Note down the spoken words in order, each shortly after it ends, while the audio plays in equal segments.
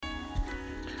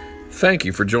Thank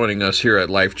you for joining us here at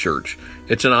Life Church.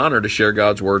 It's an honor to share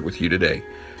God's Word with you today.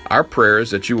 Our prayer is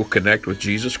that you will connect with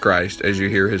Jesus Christ as you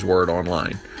hear His Word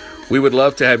online. We would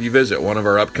love to have you visit one of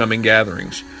our upcoming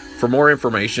gatherings. For more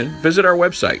information, visit our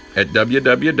website at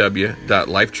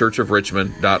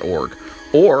www.lifechurchofrichmond.org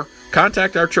or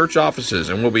contact our church offices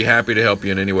and we'll be happy to help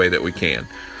you in any way that we can.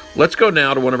 Let's go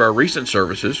now to one of our recent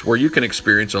services where you can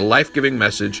experience a life-giving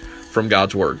message from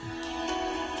God's Word.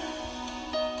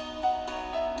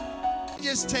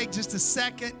 Just take just a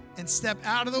second and step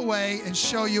out of the way and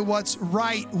show you what's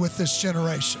right with this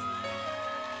generation.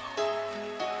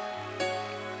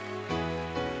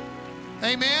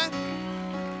 Amen?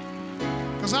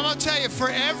 Because I'm going to tell you, for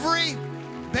every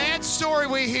bad story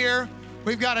we hear,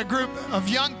 we've got a group of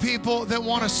young people that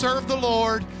want to serve the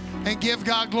Lord and give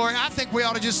God glory. I think we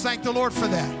ought to just thank the Lord for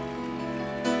that.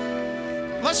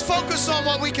 Let's focus on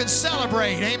what we can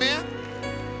celebrate. Amen?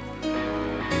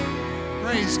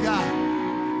 Praise God.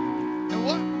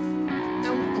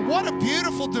 And what a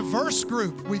beautiful, diverse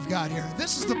group we've got here.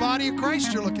 This is the body of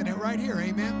Christ you're looking at right here.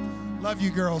 Amen. Love you,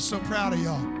 girls. So proud of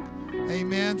y'all.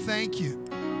 Amen. Thank you.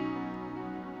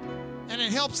 And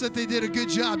it helps that they did a good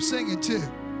job singing, too.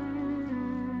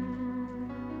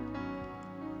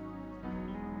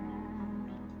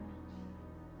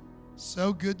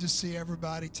 So good to see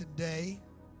everybody today.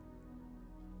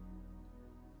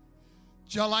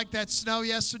 Did y'all like that snow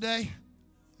yesterday?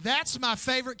 That's my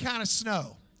favorite kind of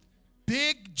snow.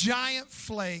 Big, giant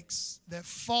flakes that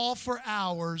fall for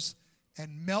hours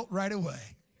and melt right away.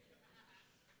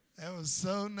 That was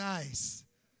so nice.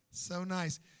 So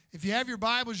nice. If you have your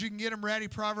Bibles, you can get them ready.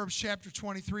 Proverbs chapter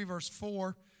 23, verse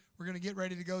 4. We're going to get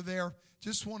ready to go there.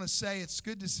 Just want to say it's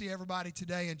good to see everybody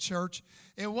today in church.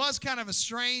 It was kind of a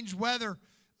strange weather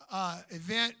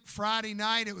event Friday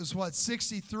night. It was,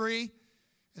 63?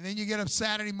 And then you get up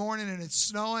Saturday morning and it's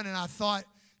snowing. And I thought,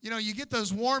 you get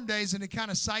those warm days and it kind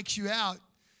of psychs you out.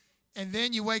 And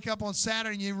then you wake up on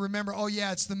Saturday and you remember, oh,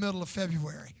 yeah, it's the middle of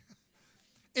February.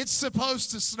 It's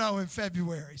supposed to snow in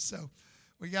February. So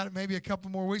we got maybe a couple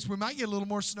more weeks. We might get a little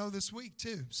more snow this week,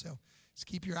 too. So just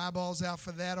keep your eyeballs out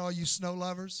for that, all you snow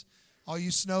lovers, all you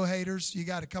snow haters. You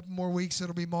got a couple more weeks.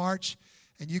 It'll be March,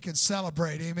 and you can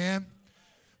celebrate. Amen?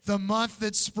 The month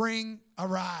that spring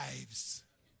arrives.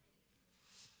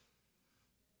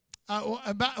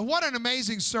 What an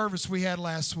amazing service we had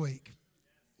last week.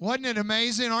 Wasn't it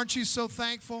amazing? Aren't you so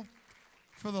thankful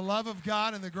for the love of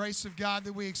God and the grace of God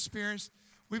that we experienced?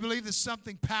 We believe that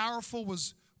something powerful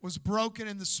was broken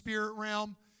in the spirit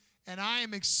realm, and I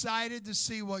am excited to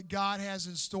see what God has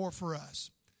in store for us.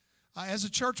 As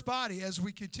a church body, as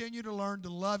we continue to learn to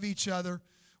love each other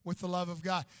with the love of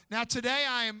God. Now, today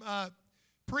I am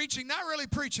preaching, not really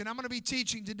preaching, I'm going to be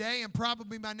teaching today and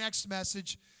probably my next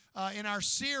message in our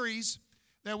series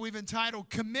that we've entitled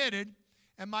Committed.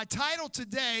 And my title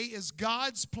today is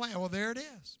God's Plan. Well, there it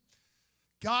is.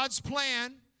 God's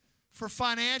Plan for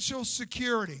Financial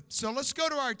Security. So let's go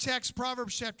to our text,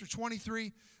 Proverbs chapter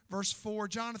 23, verse 4.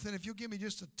 Jonathan, if you'll give me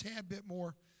just a tad bit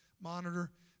more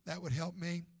monitor, that would help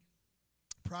me.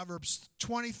 Proverbs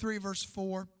 23, verse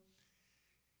 4.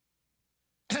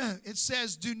 It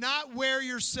says, do not wear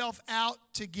yourself out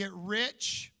to get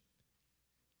rich.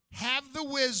 Have the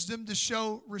wisdom to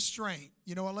show restraint.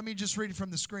 You know what? Let me just read it from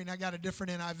the screen. I got a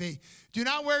different NIV. Do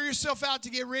not wear yourself out to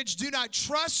get rich. Do not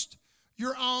trust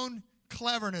your own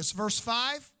cleverness. Verse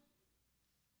 5.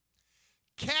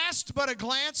 Cast but a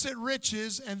glance at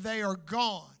riches, and they are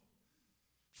gone.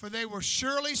 For they will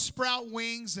surely sprout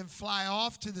wings and fly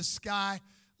off to the sky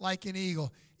like an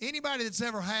eagle. Anybody that's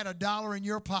ever had $1 in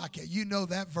your pocket, you know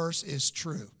that verse is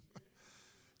true.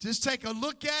 Just take a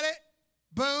look at it.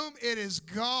 Boom, it is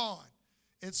gone.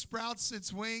 It sprouts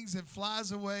its wings and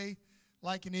flies away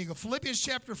like an eagle. Philippians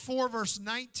chapter 4, verse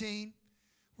 19.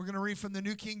 We're going to read from the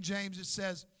New King James. It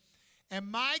says, and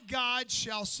my God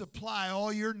shall supply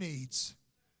all your needs.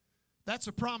 That's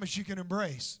a promise you can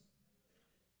embrace.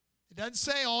 It doesn't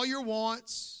say all your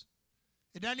wants.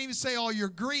 It doesn't even say all your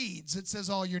greeds. It says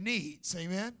all your needs.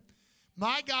 Amen?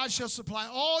 My God shall supply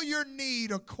all your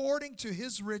need according to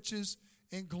His riches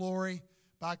in glory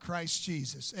by Christ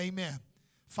Jesus. Amen.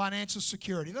 Financial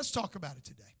security. Let's talk about it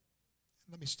today.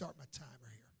 Let me start my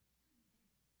timer here.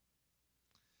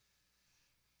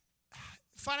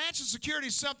 Financial security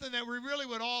is something that we really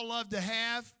would all love to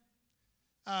have.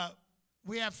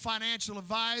 We have financial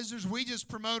advisors. We just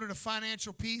promoted a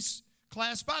financial peace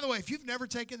class. By the way, if you've never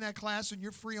taken that class and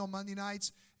you're free on Monday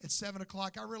nights at 7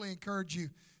 o'clock, I really encourage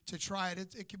you to try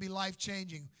it. It can be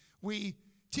life-changing. We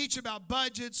teach about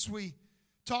budgets. We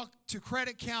talk to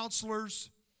credit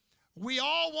counselors. We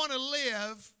all want to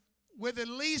live with at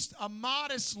least a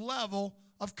modest level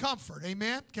of comfort.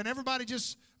 Amen? Can everybody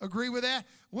just agree with that?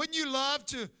 Wouldn't you love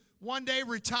to one day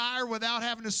retire without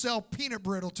having to sell peanut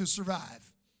brittle to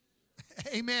survive?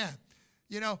 Amen.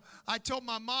 You know, I told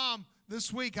my mom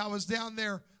this week, I was down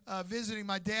there visiting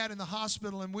my dad in the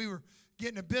hospital, and we were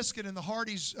getting a biscuit in the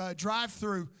Hardee's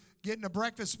drive-thru, getting a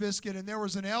breakfast biscuit, and there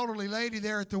was an elderly lady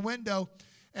there at the window,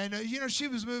 and, she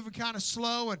was moving kind of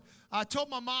slow, and I told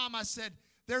my mom, I said,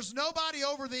 there's nobody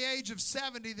over the age of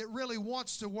 70 that really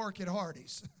wants to work at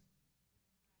Hardee's.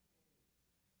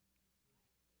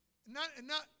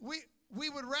 We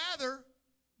would rather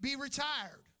be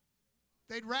retired.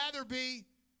 They'd rather be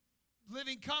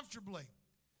living comfortably.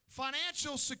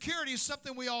 Financial security is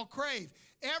something we all crave.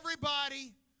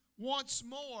 Everybody wants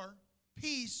more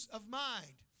peace of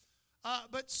mind.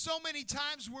 But so many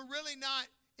times we're really not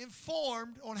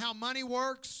informed on how money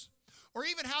works or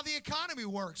even how the economy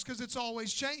works, because it's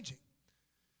always changing.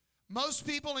 Most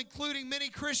people, including many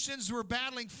Christians, who are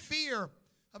battling fear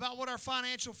about what our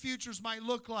financial futures might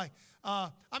look like.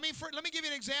 Let me give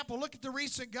you an example. Look at the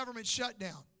recent government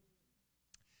shutdown.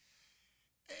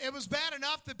 It was bad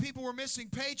enough that people were missing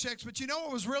paychecks, but you know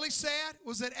what was really sad?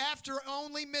 Was that after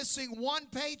only missing one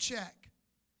paycheck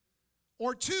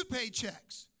or two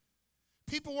paychecks,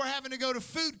 people were having to go to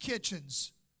food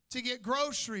kitchens to get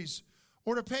groceries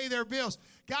or to pay their bills.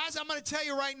 Guys, I'm going to tell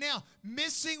you right now,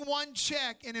 missing one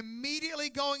check and immediately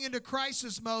going into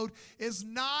crisis mode is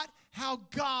not how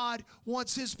God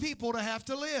wants his people to have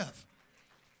to live.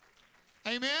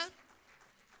 Amen?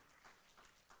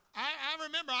 I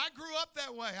remember, I grew up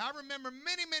that way. I remember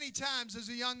many, many times as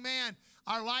a young man,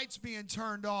 our lights being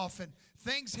turned off and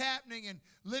things happening and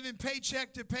living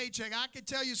paycheck to paycheck. I could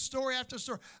tell you story after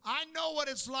story. I know what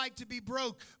it's like to be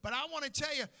broke, but I want to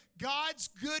tell you, God's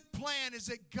good plan is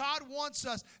that God wants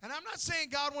us, and I'm not saying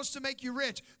God wants to make you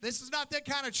rich. This is not that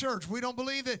kind of church. We don't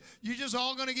believe that you're just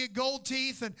all going to get gold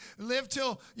teeth and live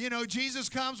till, Jesus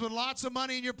comes with lots of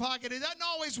money in your pocket. It doesn't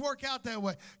always work out that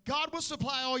way. God will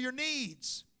supply all your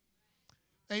needs.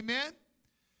 Amen?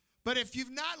 But if you've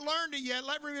not learned it yet,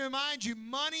 let me remind you,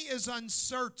 money is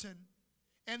uncertain,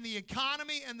 and the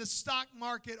economy and the stock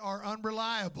market are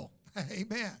unreliable.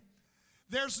 Amen.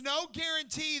 There's no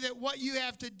guarantee that what you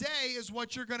have today is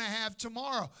what you're going to have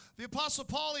tomorrow. The Apostle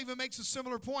Paul even makes a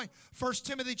similar point. 1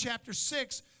 Timothy chapter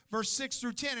 6, verse 6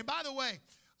 through 10. And by the way,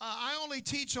 I only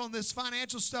teach on this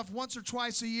financial stuff once or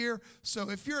twice a year. So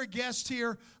if you're a guest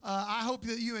here, I hope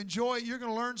that you enjoy it. You're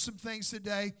going to learn some things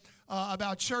today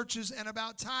about churches and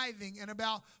about tithing and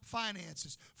about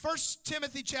finances. 1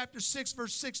 Timothy chapter 6,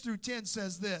 verse 6 through 10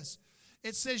 says this.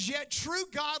 It says, "Yet true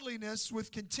godliness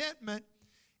with contentment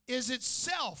is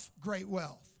itself great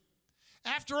wealth.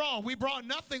 After all, we brought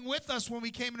nothing with us when we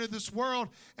came into this world,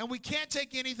 and we can't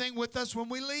take anything with us when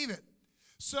we leave it.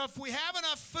 So if we have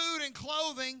enough food and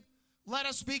clothing, let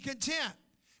us be content."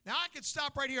 Now, I could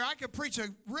stop right here. I could preach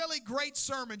a really great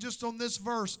sermon just on this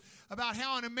verse about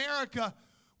how in America,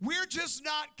 we're just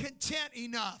not content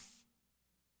enough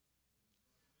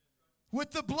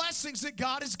with the blessings that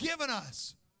God has given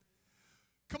us.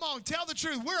 Come on, tell the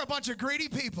truth. We're a bunch of greedy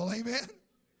people, amen?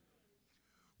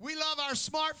 We love our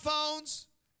smartphones.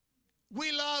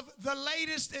 We love the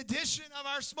latest edition of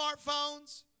our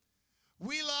smartphones.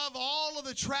 We love all of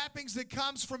the trappings that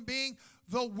comes from being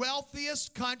the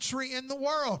wealthiest country in the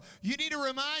world. You need to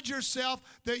remind yourself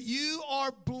that you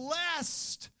are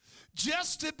blessed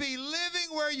just to be living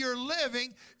where you're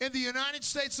living in the United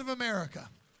States of America.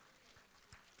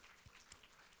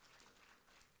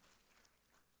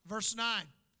 Verse 9.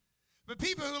 But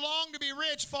people who long to be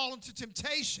rich fall into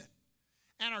temptation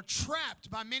and are trapped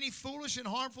by many foolish and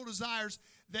harmful desires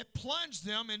that plunge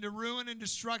them into ruin and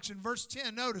destruction. Verse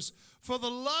 10, notice, "For the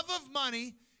love of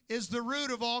money is the root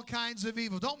of all kinds of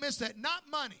evil." Don't miss that. Not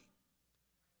money.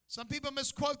 Some people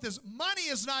misquote this. Money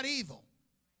is not evil.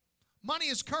 Money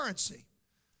is currency.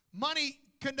 Money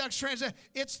conducts transactions.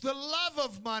 It's the love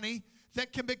of money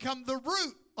that can become the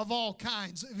root of all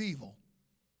kinds of evil.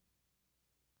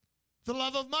 The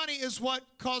love of money is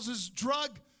what causes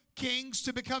drug kings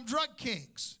to become drug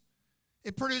kings.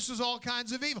 It produces all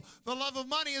kinds of evil. The love of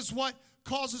money is what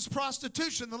causes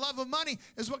prostitution. The love of money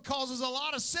is what causes a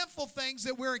lot of sinful things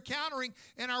that we're encountering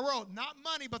in our world. Not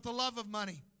money, but the love of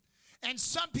money. And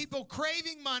some people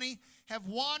craving money have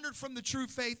wandered from the true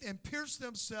faith and pierced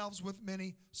themselves with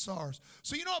many sorrows.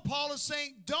 So you know what Paul is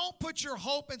saying? Don't put your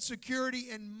hope and security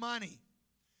in money.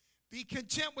 Be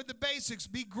content with the basics.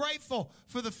 Be grateful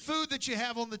for the food that you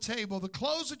have on the table, the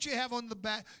clothes that you have on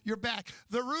your back,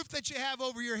 the roof that you have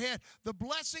over your head, the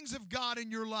blessings of God in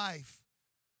your life.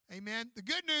 Amen. The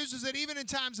good news is that even in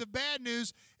times of bad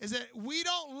news is that we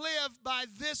don't live by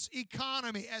this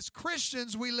economy. As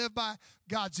Christians, we live by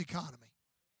God's economy.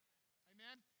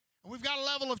 Amen. And we've got a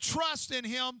level of trust in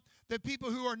Him that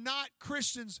people who are not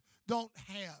Christians don't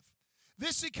have.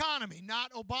 This economy,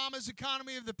 not Obama's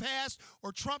economy of the past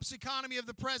or Trump's economy of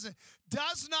the present,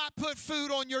 does not put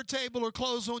food on your table or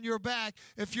clothes on your back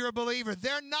if you're a believer.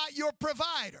 They're not your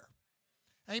provider.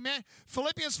 Amen.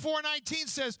 Philippians 4:19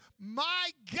 says, my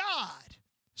God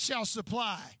shall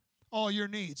supply all your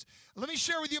needs. Let me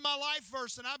share with you my life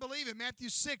verse, and I believe it. Matthew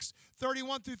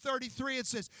 6:31-33, it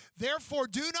says, therefore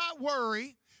do not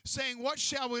worry, saying, what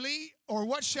shall we eat, or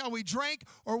what shall we drink,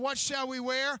 or what shall we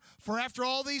wear? For after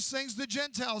all these things the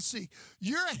Gentiles seek.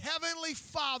 Your heavenly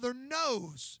Father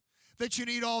knows that you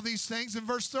need all these things. In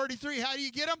verse 33, how do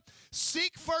you get them?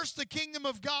 Seek first the kingdom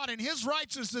of God and His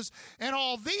righteousness, and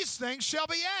all these things shall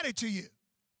be added to you.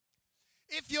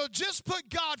 If you'll just put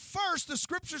God first, the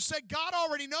scripture said God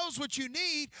already knows what you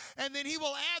need, and then He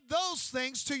will add those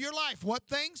things to your life. What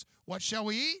things? What shall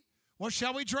we eat? What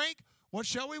shall we drink? What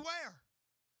shall we wear?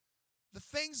 The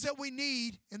things that we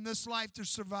need in this life to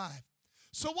survive.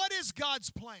 So what is God's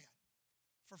plan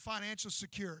for financial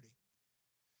security?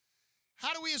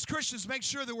 How do we as Christians make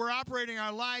sure that we're operating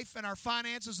our life and our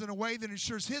finances in a way that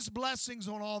ensures His blessings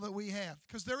on all that we have?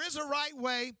 Because there is a right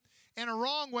way and a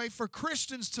wrong way for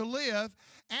Christians to live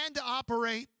and to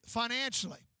operate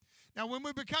financially. Now, when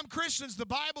we become Christians, the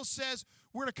Bible says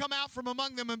we're to come out from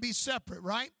among them and be separate,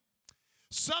 right?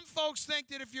 Some folks think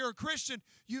that if you're a Christian,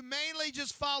 you mainly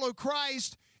just follow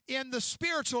Christ in the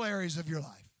spiritual areas of your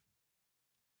life.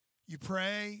 You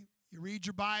pray, you read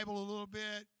your Bible a little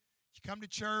bit, you come to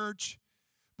church,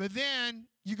 but then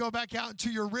you go back out into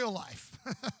your real life.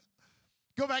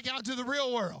 Go back out into the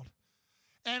real world.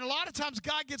 And a lot of times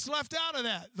God gets left out of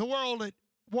that. The world at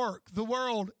work, the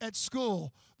world at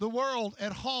school, the world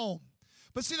at home.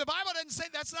 But see, the Bible doesn't say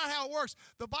that's not how it works.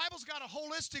 The Bible's got a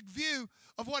holistic view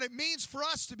of what it means for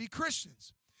us to be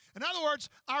Christians. In other words,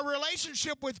 our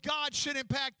relationship with God should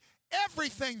impact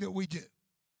everything that we do.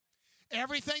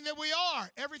 Everything that we are,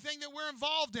 everything that we're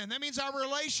involved in. That means our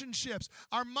relationships,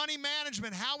 our money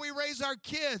management, how we raise our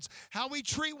kids, how we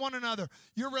treat one another.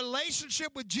 Your relationship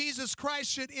with Jesus Christ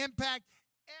should impact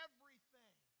everything.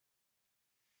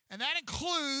 And that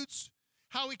includes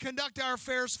how we conduct our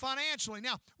affairs financially.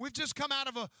 Now, we've just come out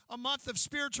of a month of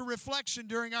spiritual reflection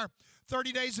during our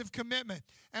 30 days of commitment.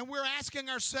 And we're asking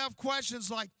ourselves questions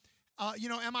like,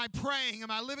 am I praying? Am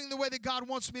I living the way that God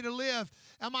wants me to live?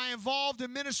 Am I involved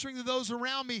in ministering to those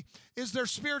around me? Is there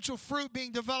spiritual fruit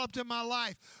being developed in my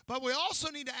life? But we also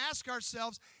need to ask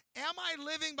ourselves, am I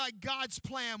living by God's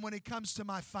plan when it comes to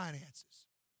my finances?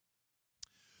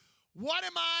 What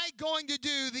am I going to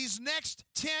do these next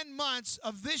 10 months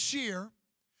of this year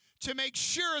to make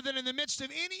sure that in the midst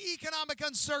of any economic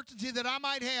uncertainty that I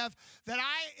might have, that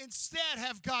I instead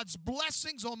have God's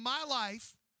blessings on my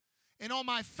life and on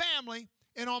my family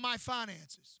and on my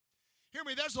finances? Hear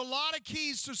me, there's a lot of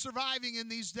keys to surviving in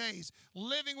these days.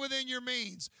 Living within your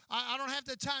means. I don't have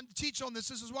the time to teach on this.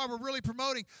 This is why we're really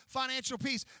promoting financial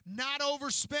peace. Not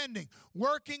overspending,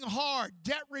 working hard,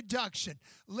 debt reduction,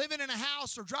 living in a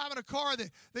house or driving a car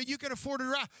that you can afford to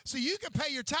drive. So you can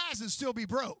pay your tithes and still be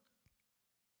broke.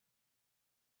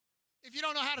 If you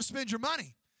don't know how to spend your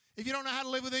money, if you don't know how to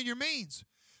live within your means.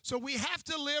 So we have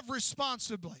to live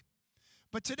responsibly.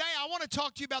 But today I want to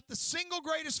talk to you about the single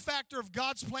greatest factor of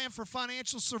God's plan for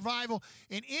financial survival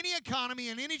in any economy,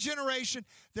 in any generation.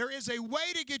 There is a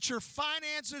way to get your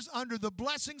finances under the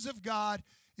blessings of God.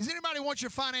 Does anybody want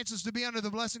your finances to be under the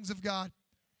blessings of God?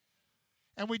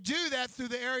 And we do that through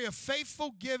the area of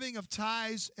faithful giving of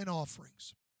tithes and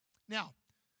offerings. Now,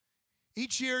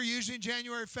 each year, usually in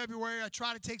January, February, I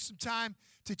try to take some time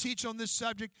to teach on this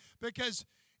subject because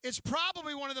it's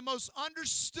probably one of the most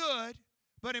understood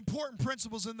but important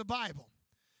principles in the Bible.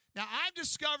 Now, I've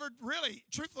discovered, really,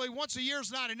 truthfully, once a year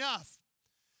is not enough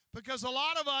because a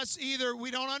lot of us either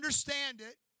we don't understand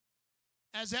it,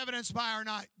 as evidenced by our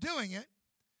not doing it,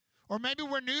 or maybe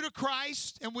we're new to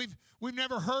Christ and we've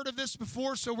never heard of this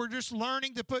before, so we're just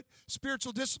learning to put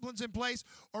spiritual disciplines in place,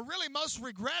 or really, most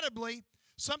regrettably,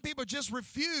 some people just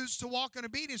refuse to walk in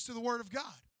obedience to the Word of God.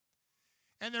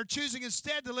 And they're choosing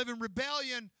instead to live in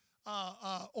rebellion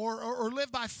or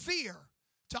live by fear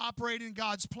to operate in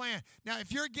God's plan. Now,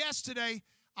 if you're a guest today,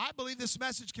 I believe this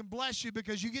message can bless you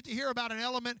because you get to hear about an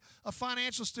element of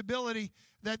financial stability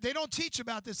that they don't teach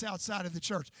about this outside of the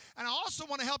church. And I also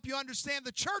want to help you understand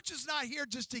the church is not here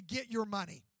just to get your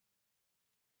money.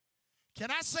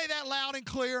 Can I say that loud and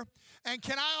clear? And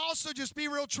can I also just be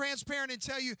real transparent and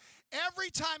tell you, every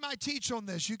time I teach on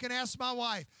this, you can ask my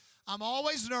wife, I'm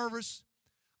always nervous.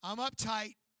 I'm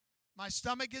uptight. My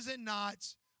stomach is in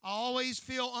knots. I always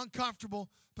feel uncomfortable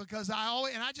because and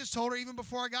I just told her even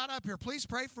before I got up here, please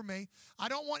pray for me. I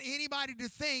don't want anybody to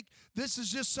think this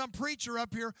is just some preacher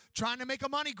up here trying to make a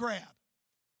money grab.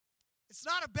 It's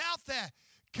not about that.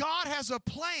 God has a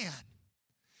plan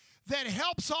that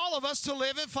helps all of us to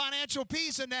live in financial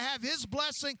peace and to have His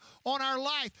blessing on our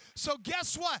life. So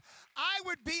guess what? I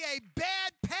would be a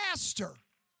bad pastor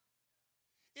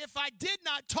if I did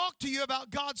not talk to you about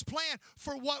God's plan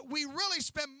for what we really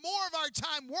spend more of our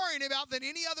time worrying about than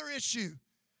any other issue,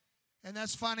 and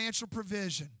that's financial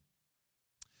provision.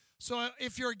 So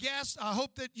if you're a guest, I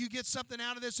hope that you get something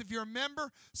out of this. If you're a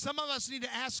member, some of us need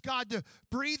to ask God to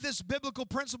breathe this biblical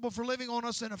principle for living on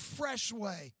us in a fresh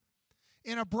way,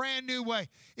 in a brand new way.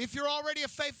 If you're already a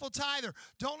faithful tither,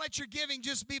 don't let your giving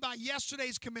just be by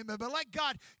yesterday's commitment, but let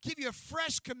God give you a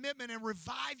fresh commitment and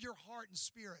revive your heart and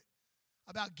spirit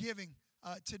about giving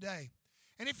today.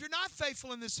 And if you're not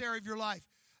faithful in this area of your life,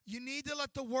 you need to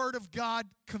let the Word of God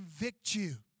convict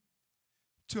you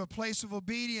to a place of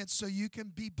obedience so you can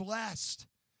be blessed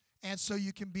and so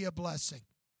you can be a blessing.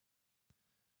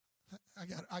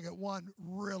 I got one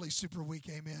really super weak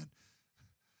amen.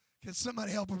 Can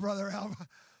somebody help a brother out?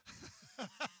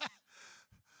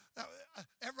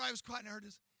 Everybody was quiet and heard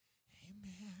this.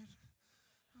 Amen.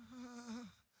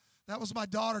 That was my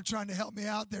daughter trying to help me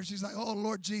out there. She's like, oh,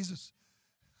 Lord Jesus.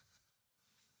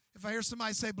 If I hear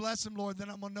somebody say, bless him, Lord, then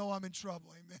I'm going to know I'm in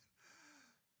trouble. Amen.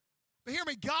 But hear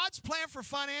me, God's plan for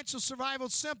financial survival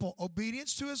is simple.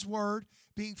 Obedience to His Word,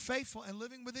 being faithful, and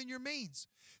living within your means.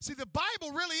 See, the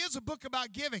Bible really is a book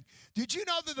about giving. Did you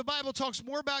know that the Bible talks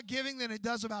more about giving than it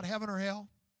does about heaven or hell?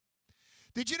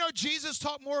 Did you know Jesus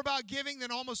talked more about giving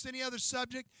than almost any other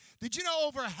subject? Did you know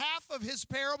over half of His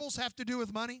parables have to do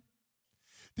with money?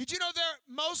 Did you know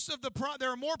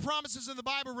there are more promises in the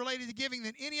Bible related to giving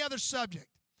than any other subject?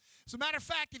 As a matter of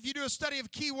fact, if you do a study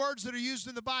of key words that are used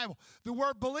in the Bible, the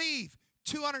word believe,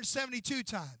 272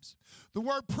 times. The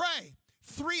word pray,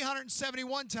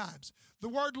 371 times. The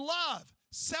word love,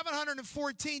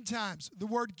 714 times. The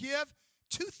word give,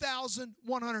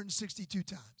 2,162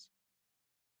 times.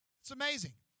 It's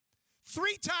amazing.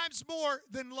 3 times more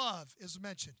than love is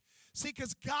mentioned. See,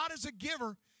 because God is a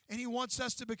giver, and He wants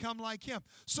us to become like Him.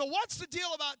 So what's the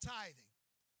deal about tithing?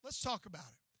 Let's talk about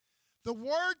it. The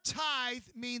word tithe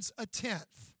means a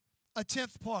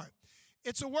tenth part.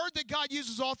 It's a word that God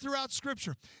uses all throughout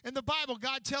Scripture. In the Bible,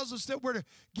 God tells us that we're to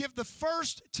give the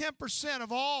first 10%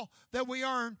 of all that we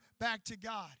earn back to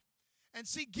God. And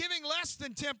see, giving less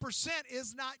than 10%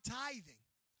 is not tithing.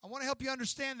 I want to help you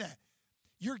understand that.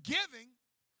 You're giving,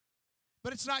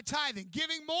 but it's not tithing.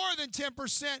 Giving more than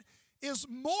 10% is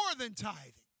more than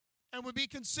tithing and would be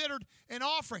considered an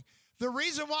offering. The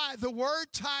reason why the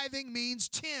word tithing means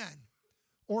 10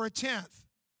 or a tenth.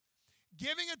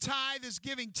 Giving a tithe is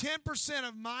giving 10%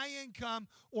 of my income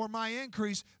or my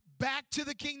increase back to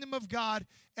the kingdom of God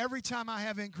every time I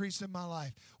have increase in my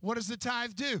life. What does the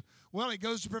tithe do? Well, it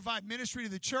goes to provide ministry to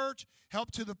the church,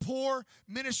 help to the poor,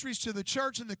 ministries to the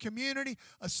church and the community,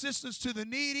 assistance to the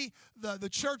needy, the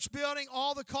church building,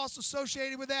 all the costs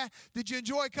associated with that. Did you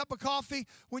enjoy a cup of coffee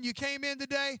when you came in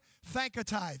today? Thank a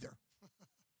tither.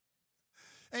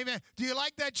 Amen. Do you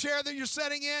like that chair that you're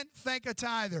sitting in? Thank a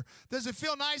tither. Does it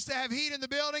feel nice to have heat in the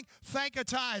building? Thank a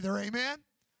tither. Amen.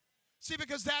 See,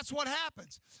 because that's what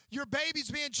happens. Your baby's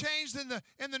being changed in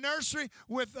the nursery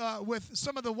with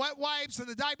some of the wet wipes and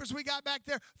the diapers we got back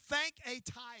there. Thank a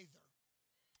tither.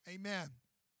 Amen.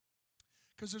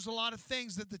 Because there's a lot of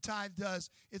things that the tithe does.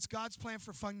 It's God's plan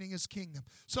for funding His kingdom.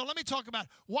 So let me talk about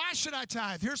why should I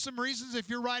tithe? Here's some reasons. If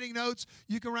you're writing notes,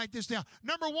 you can write this down.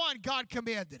 Number one, God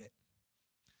commanded it.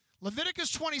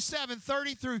 Leviticus 27,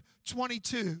 30 through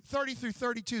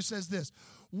 32 says this.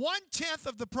 1/10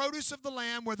 of the produce of the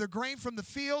land, whether grain from the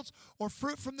fields or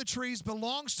fruit from the trees,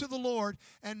 belongs to the Lord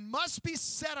and must be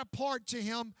set apart to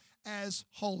Him as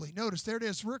holy. Notice, there it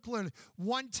is, real clearly.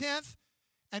 1/10,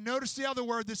 and notice the other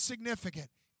word that's significant.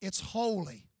 It's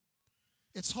holy.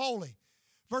 It's holy.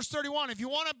 Verse 31, if you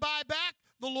want to buy back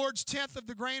the Lord's 10th of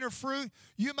the grain or fruit,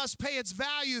 you must pay its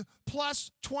value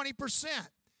plus 20%.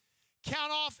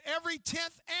 Count off every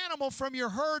 10th animal from your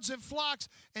herds and flocks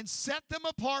and set them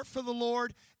apart for the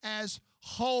Lord as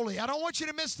holy. I don't want you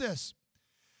to miss this.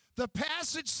 The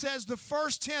passage says the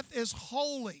first 10th is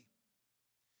holy.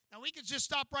 Now, we could just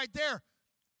stop right there.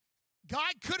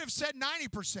 God could have said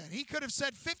 90%. He could have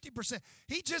said 50%.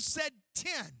 He just said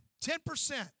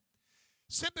 10%.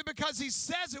 Simply because He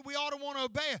says it, we ought to want to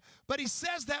obey it. But He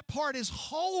says that part is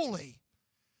holy.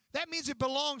 That means it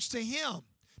belongs to Him.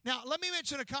 Now, let me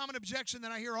mention a common objection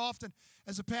that I hear often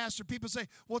as a pastor. People say,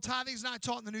 well, tithing is not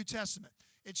taught in the New Testament.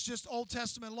 It's just Old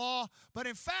Testament law. But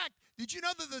in fact, did you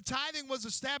know that the tithing was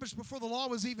established before the law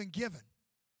was even given?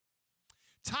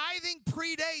 Tithing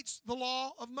predates the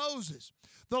law of Moses.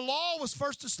 The law was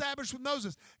first established with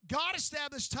Moses. God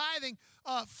established tithing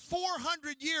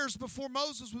 400 years before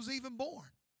Moses was even born.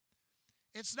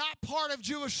 It's not part of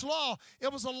Jewish law.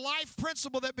 It was a life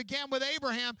principle that began with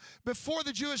Abraham before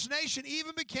the Jewish nation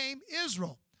even became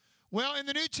Israel. Well, in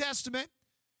the New Testament,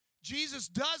 Jesus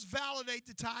does validate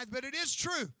the tithe, but it is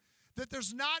true that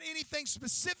there's not anything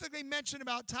specifically mentioned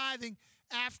about tithing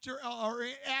after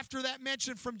that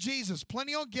mention from Jesus.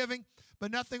 Plenty on giving,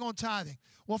 but nothing on tithing.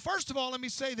 Well, first of all, let me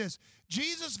say this.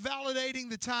 Jesus validating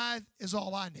the tithe is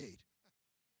all I need.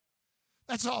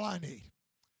 That's all I need.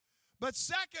 But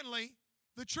secondly,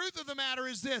 the truth of the matter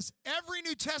is this. Every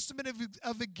New Testament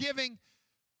of the giving,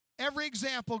 every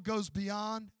example goes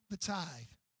beyond the tithe,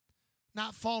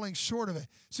 not falling short of it.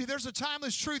 See, there's a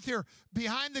timeless truth here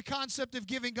behind the concept of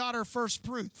giving God our first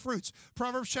fruits.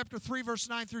 Proverbs chapter 3, verse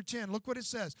 9 through 10. Look what it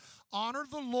says. Honor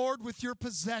the Lord with your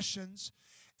possessions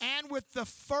and with the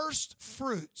first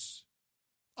fruits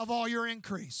of all your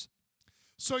increase.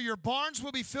 So your barns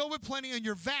will be filled with plenty and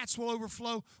your vats will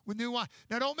overflow with new wine.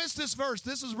 Now don't miss this verse.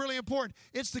 This is really important.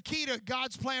 It's the key to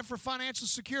God's plan for financial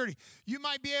security. You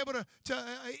might be able to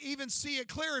even see it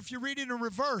clear if you read it in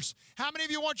reverse. How many of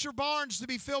you want your barns to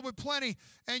be filled with plenty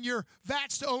and your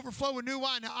vats to overflow with new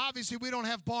wine? Now obviously we don't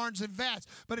have barns and vats,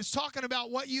 but it's talking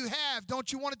about what you have.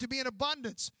 Don't you want it to be in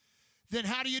abundance? Then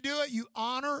how do you do it? You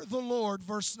honor the Lord,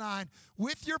 verse 9,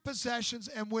 with your possessions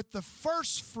and with the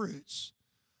first fruits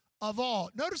of all.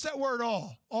 Notice that word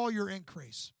all your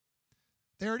increase.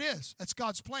 There it is. That's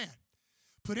God's plan.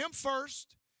 Put Him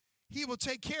first. He will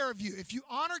take care of you. If you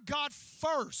honor God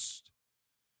first,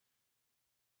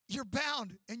 you're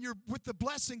bound and you're with the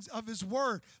blessings of His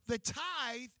word. The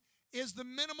tithe is the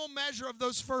minimal measure of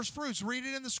those first fruits. Read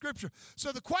it in the scripture.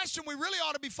 So the question we really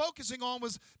ought to be focusing on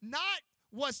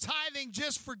was tithing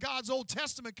just for God's Old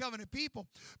Testament covenant people,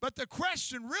 but the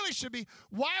question really should be,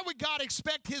 why would God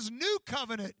expect His new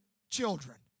covenant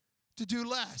children to do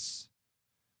less?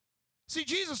 See,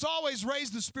 Jesus always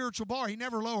raised the spiritual bar. He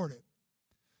never lowered it.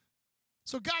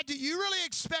 So God, do you really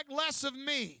expect less of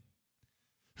me,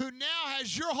 who now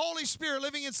has your Holy Spirit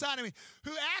living inside of me,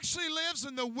 who actually lives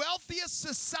in the wealthiest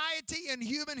society in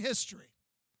human history?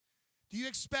 Do you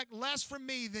expect less from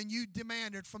me than you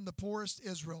demanded from the poorest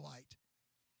Israelite?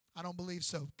 I don't believe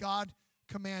so. God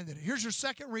commanded it. Here's your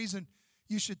second reason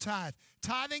you should tithe.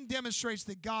 Tithing demonstrates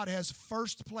that God has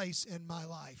first place in my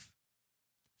life.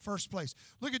 First place.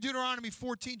 Look at Deuteronomy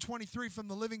 14:23 from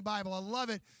the Living Bible. I love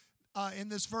it in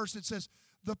this verse. It says,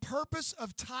 the purpose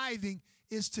of tithing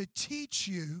is to teach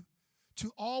you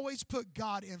to always put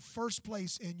God in first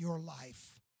place in your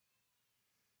life.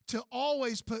 To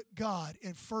always put God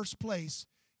in first place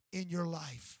in your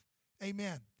life.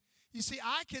 Amen. You see,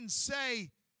 I can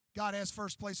say God has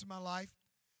first place in my life,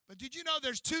 but did you know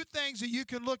there's two things that you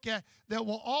can look at that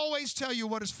will always tell you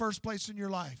what is first place in your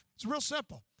life? It's real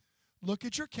simple. Look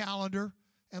at your calendar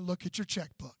and look at your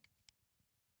checkbook.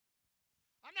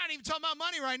 I'm not even talking about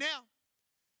money right now.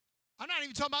 I'm not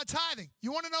even talking about tithing.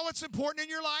 You want to know what's important in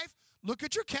your life? Look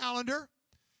at your calendar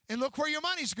and look where your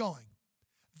money's going.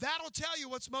 That'll tell you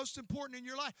what's most important in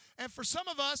your life. And for some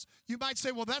of us, you might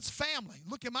say, well, that's family.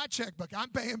 Look at my checkbook. I'm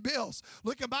paying bills.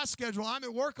 Look at my schedule. I'm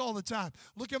at work all the time.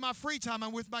 Look at my free time.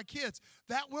 I'm with my kids.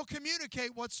 That will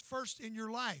communicate what's first in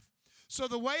your life. So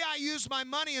the way I use my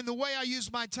money and the way I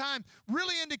use my time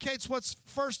really indicates what's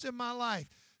first in my life.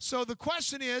 So the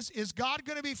question is God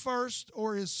going to be first,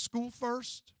 or is school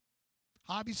first?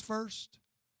 Hobbies first?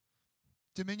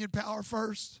 Dominion power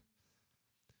first?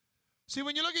 See,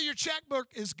 when you look at your checkbook,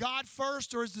 is God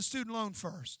first or is the student loan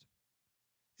first?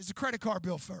 Is the credit card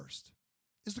bill first?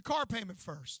 Is the car payment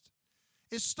first?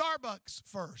 Is Starbucks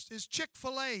first? Is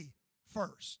Chick-fil-A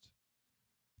first?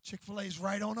 Chick-fil-A is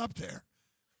right on up there.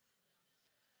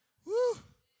 Woo!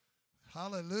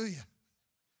 Hallelujah.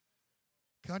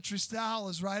 Country style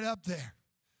is right up there.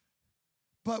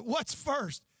 But what's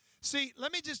first? See,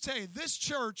 let me just tell you, this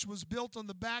church was built on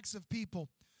the backs of people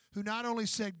who not only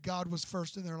said God was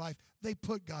first in their life, they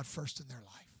put God first in their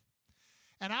life.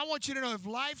 And I want you to know, if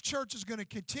Life Church is going to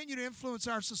continue to influence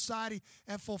our society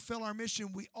and fulfill our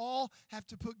mission, we all have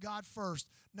to put God first,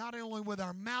 not only with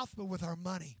our mouth, but with our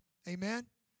money. Amen?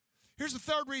 Here's the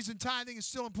third reason tithing is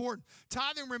still important.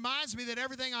 Tithing reminds me that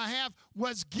everything I have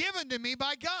was given to me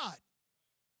by God.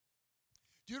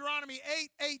 Deuteronomy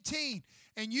 8:18,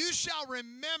 and you shall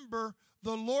remember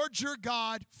the Lord your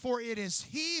God, for it is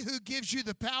he who gives you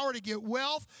the power to get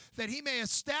wealth, that he may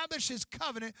establish his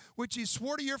covenant, which he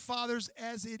swore to your fathers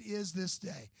as it is this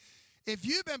day. If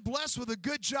you've been blessed with a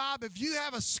good job, if you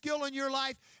have a skill in your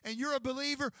life and you're a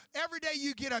believer, every day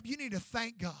you get up, you need to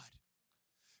thank God.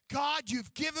 God,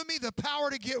 you've given me the power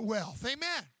to get wealth.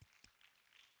 Amen.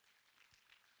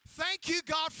 Thank you,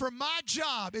 God, for my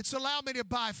job. It's allowed me to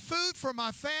buy food for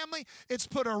my family. It's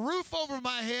put a roof over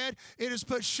my head. It has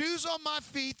put shoes on my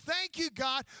feet. Thank you,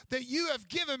 God, that you have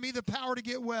given me the power to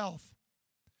get wealth.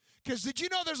 Because did you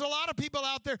know there's a lot of people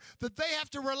out there that they have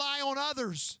to rely on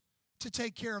others to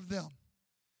take care of them?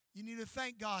 You need to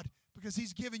thank God because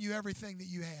he's given you everything that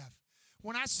you have.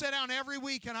 When I sit down every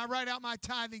week and I write out my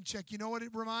tithing check, you know what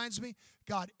it reminds me?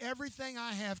 God, everything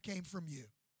I have came from you.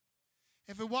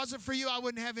 If it wasn't for you, I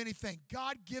wouldn't have anything.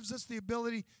 God gives us the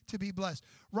ability to be blessed.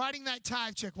 Writing that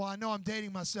tithe check, well, I know I'm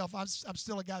dating myself. I'm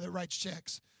still a guy that writes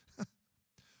checks.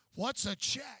 What's a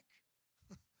check?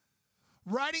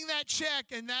 Writing that check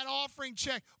and that offering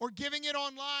check, or giving it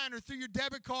online or through your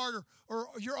debit card or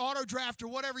your auto draft or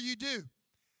whatever you do.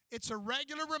 It's a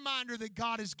regular reminder that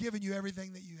God has given you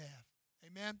everything that you have.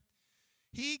 Amen?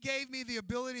 He gave me the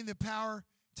ability and the power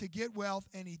to get wealth,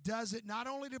 and he does it not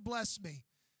only to bless me,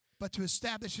 but to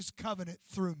establish his covenant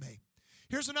through me.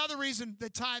 Here's another reason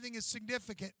that tithing is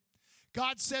significant.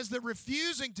 God says that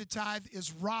refusing to tithe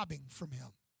is robbing from him.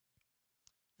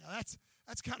 Now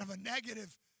that's kind of a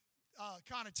negative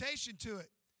connotation to it.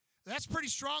 That's pretty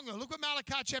strong though. Look what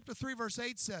Malachi chapter 3 verse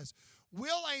 8 says.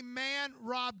 Will a man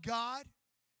rob God?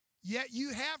 Yet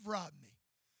you have robbed me.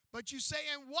 But you say,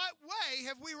 in what way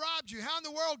have we robbed you? How in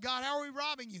the world, God, how are we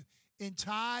robbing you? In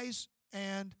tithes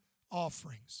and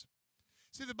offerings.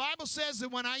 See, the Bible says that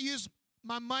when I use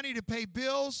my money to pay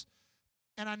bills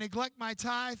and I neglect my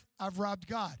tithe, I've robbed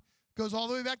God. It goes all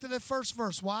the way back to the first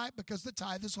verse. Why? Because the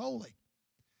tithe is holy.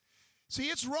 See,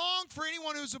 it's wrong for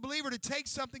anyone who's a believer to take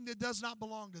something that does not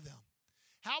belong to them.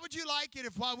 How would you like it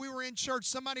if while we were in church,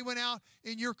 somebody went out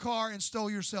in your car and stole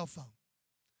your cell phone?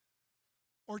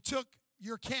 Or took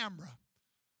your camera?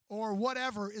 Or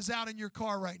whatever is out in your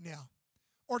car right now?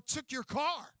 Or took your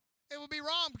car? It would be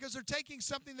wrong because they're taking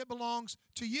something that belongs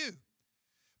to you.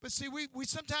 But see, we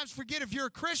sometimes forget if you're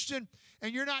a Christian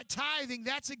and you're not tithing,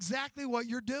 that's exactly what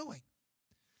you're doing.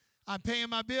 I'm paying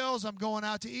my bills, I'm going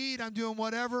out to eat, I'm doing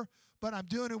whatever, but I'm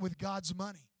doing it with God's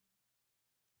money.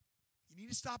 You need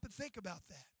to stop and think about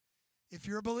that. If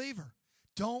you're a believer,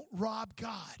 don't rob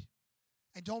God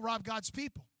and don't rob God's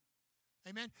people.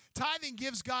 Amen. Tithing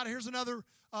gives God, here's another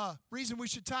reason we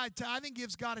should tithe. Tithing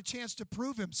gives God a chance to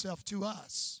prove himself to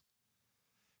us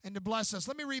and to bless us.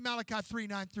 Let me read Malachi 3,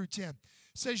 9 through 10. It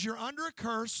says, you're under a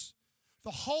curse,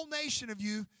 the whole nation of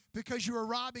you, because you are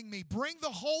robbing me. Bring the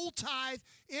whole tithe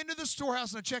into the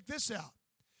storehouse. Now check this out.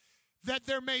 That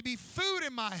there may be food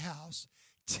in my house.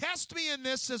 Test me in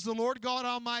this, says the Lord God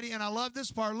Almighty. And I love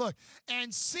this part. Look,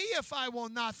 and see if I will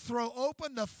not throw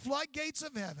open the floodgates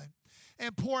of heaven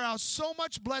and pour out so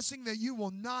much blessing that you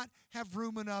will not have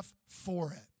room enough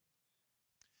for it.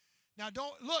 Now,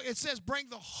 don't look, it says bring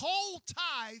the whole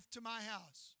tithe to my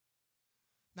house.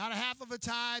 Not a half of a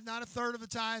tithe, not a third of a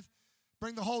tithe.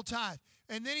 Bring the whole tithe.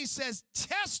 And then he says,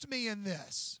 test me in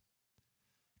this.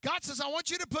 God says, I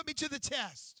want you to put me to the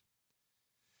test.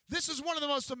 This is one of the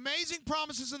most amazing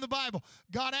promises in the Bible.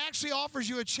 God actually offers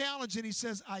you a challenge, and he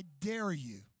says, I dare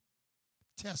you.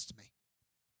 Test me.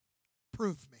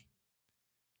 Prove me.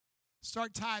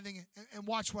 Start tithing and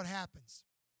watch what happens.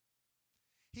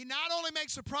 He not only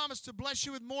makes a promise to bless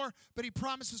you with more, but he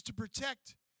promises to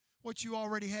protect what you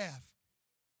already have.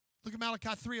 Look at Malachi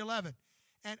 3:11.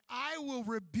 And I will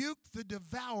rebuke the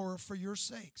devourer for your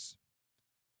sakes,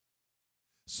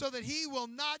 so that he will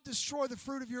not destroy the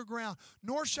fruit of your ground,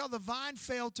 nor shall the vine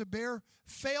fail to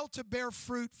bear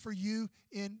fruit for you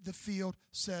in the field,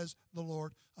 says the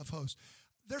Lord of hosts.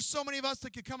 There's so many of us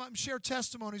that could come up and share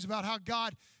testimonies about how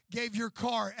God gave your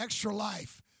car extra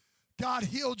life. God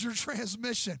healed your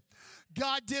transmission.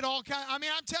 God did all kinds. I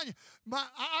mean, I'm telling you,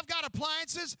 I've got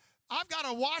appliances. I've got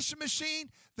a washing machine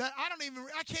that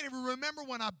I can't even remember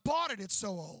when I bought it. It's so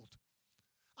old.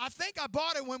 I think I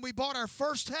bought it when we bought our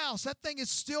first house. That thing is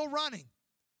still running.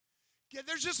 Yeah,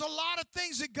 there's just a lot of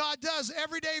things that God does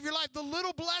every day of your life. The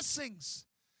little blessings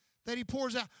that he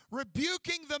pours out.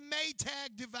 Rebuking the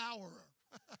Maytag devourer.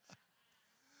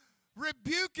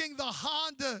 Rebuking the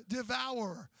Honda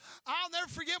devourer. I'll never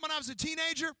forget when I was a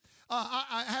teenager,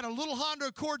 I had a little Honda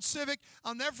Accord Civic.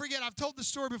 I'll never forget, I've told the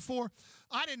story before.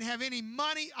 I didn't have any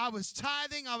money. I was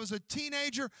tithing. I was a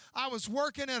teenager. I was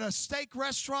working at a steak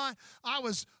restaurant. I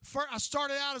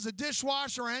started out as a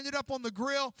dishwasher. I ended up on the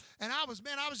grill. And I was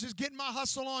just getting my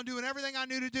hustle on, doing everything I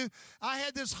knew to do. I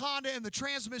had this Honda, and the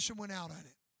transmission went out on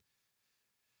it.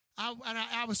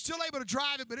 I was still able to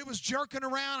drive it, but it was jerking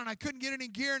around, and I couldn't get it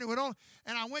in gear, and it would only.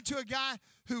 And I went to a guy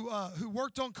who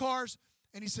worked on cars,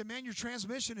 and he said, "Man, your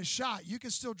transmission is shot. You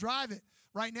can still drive it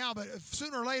right now, but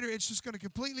sooner or later, it's just going to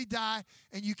completely die,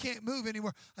 and you can't move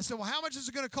anywhere." I said, "Well, how much is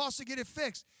it going to cost to get it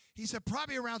fixed?" He said,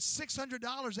 "Probably around $600,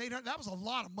 $800." That was a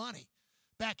lot of money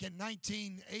back in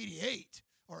 1988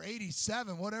 or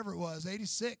 87, whatever it was,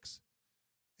 86,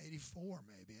 84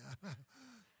 maybe.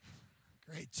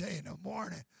 Great day in the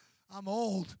morning. I'm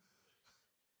old.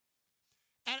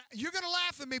 And you're going to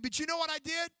laugh at me, but you know what I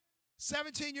did?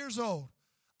 17 years old.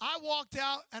 I walked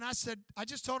out and I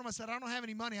just told him, I don't have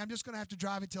any money. I'm just going to have to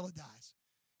drive it till it dies.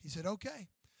 He said, okay.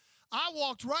 I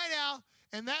walked right out,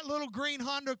 and that little green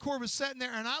Honda Accord was sitting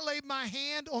there, and I laid my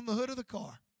hand on the hood of the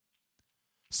car.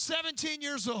 17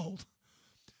 years old.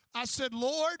 I said,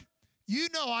 Lord, you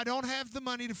know I don't have the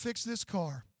money to fix this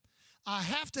car. I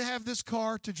have to have this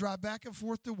car to drive back and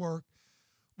forth to work.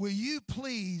 Will you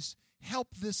please help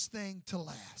this thing to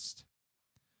last?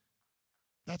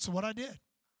 That's what I did.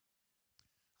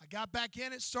 I got back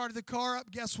in it, started the car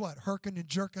up. Guess what? Herking and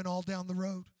jerking all down the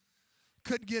road.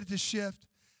 Couldn't get it to shift.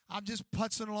 I'm just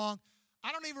putzing along.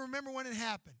 I don't even remember when it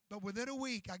happened, but within a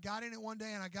week, I got in it one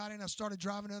day, and I started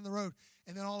driving down the road,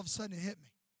 and then all of a sudden it hit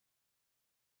me.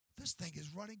 This thing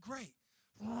is running great.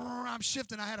 I'm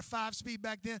shifting. I had a 5-speed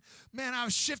back then. Man, I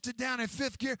was shifted down in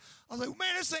 5th gear. I was like,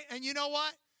 man, this thing. And you know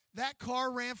what? That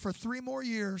car ran for 3 more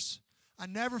years. I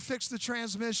never fixed the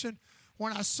transmission.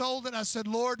 When I sold it, I said,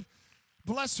 Lord,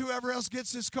 bless whoever else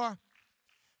gets this car.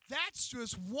 That's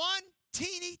just one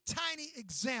teeny tiny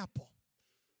example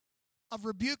of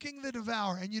rebuking the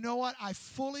devourer. And you know what? I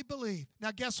fully believe. Now,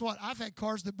 guess what? I've had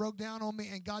cars that broke down on me,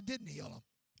 and God didn't heal them.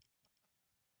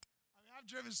 I've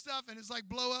driven stuff, and it's like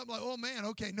blow up, like, oh, man,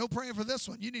 okay, no praying for this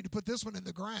one. You need to put this one in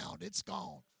the ground. It's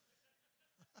gone.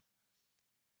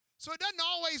 So it doesn't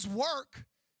always work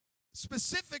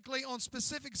specifically on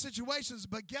specific situations,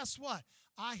 but guess what?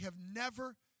 I have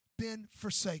never been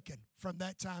forsaken from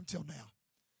that time till now.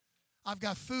 I've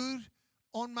got food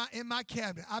in my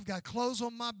cabinet. I've got clothes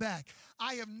on my back.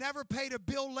 I have never paid a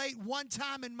bill late one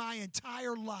time in my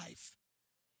entire life.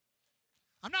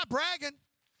 I'm not bragging.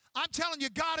 I'm telling you,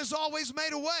 God has always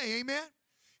made a way, amen?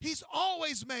 He's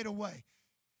always made a way.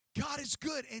 God is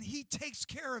good, and He takes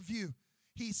care of you.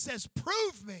 He says,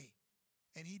 prove me,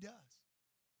 and He does.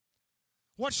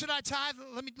 What should I tithe?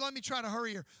 Let me try to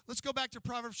hurry here. Let's go back to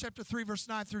Proverbs chapter 3, verse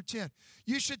 9 through 10.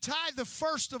 You should tithe the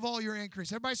first of all your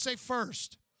increase. Everybody say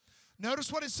first.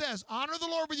 Notice what it says. Honor the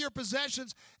Lord with your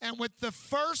possessions and with the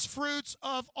first fruits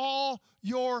of all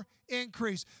your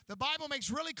increase. The Bible makes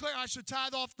really clear I should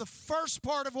tithe off the first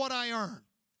part of what I earn.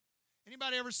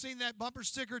 Anybody ever seen that bumper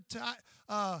sticker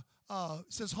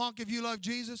says honk if you love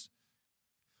Jesus?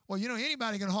 Well, you know,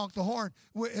 anybody can honk the horn.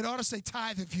 It ought to say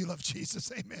tithe if you love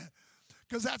Jesus. Amen.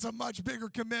 Because that's a much bigger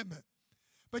commitment.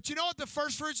 But you know what the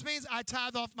first fruits means? I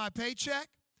tithe off my paycheck.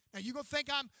 Now, you're going to think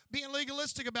I'm being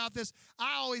legalistic about this.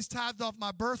 I always tithed off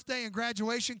my birthday and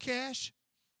graduation cash.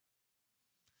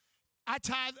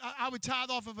 I would tithe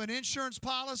off of an insurance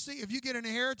policy. If you get an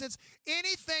inheritance,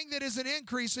 anything that is an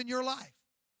increase in your life.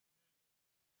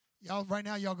 Y'all, right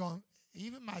now, y'all going,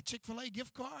 even my Chick-fil-A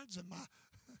gift cards and my,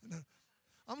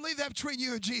 I'm going to leave that between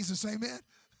you and Jesus, amen?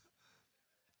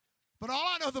 But all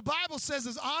I know the Bible says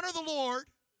is honor the Lord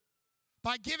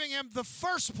by giving Him the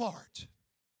first part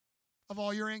of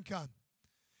all your income.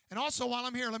 And also, while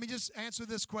I'm here, let me just answer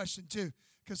this question too,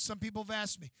 because some people have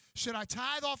asked me, should I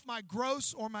tithe off my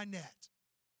gross or my net?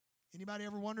 Anybody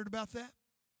ever wondered about that?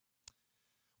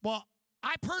 Well,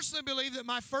 I personally believe that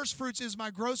my first fruits is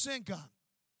my gross income,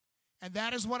 and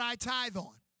that is what I tithe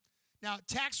on. Now,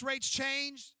 tax rates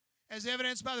change, as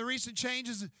evidenced by the recent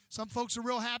changes. Some folks are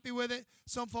real happy with it.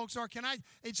 Some folks are. I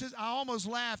almost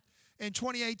laughed. In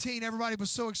 2018, everybody was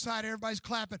so excited. Everybody's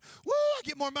clapping. Woo, I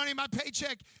get more money in my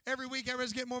paycheck. Every week,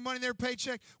 everybody's getting more money in their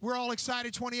paycheck. We're all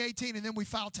excited 2018, and then we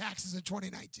file taxes in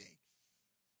 2019.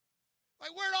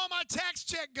 Like, where'd all my tax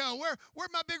check go?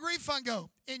 Where'd my big refund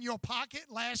go? In your pocket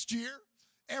last year,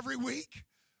 every week,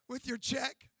 with your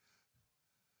check?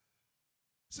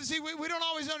 So, see, we don't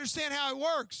always understand how it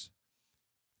works.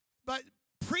 But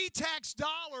pre-tax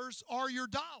dollars are your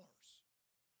dollars.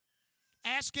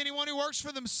 Ask anyone who works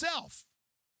for themselves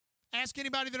Ask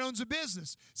anybody that owns a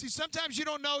business. See, sometimes you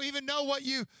don't even know what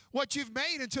you've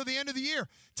made until the end of the year.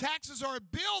 Taxes are a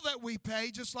bill that we pay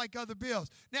just like other bills.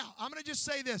 Now, I'm going to just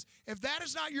say this. If that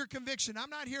is not your conviction, I'm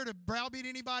not here to browbeat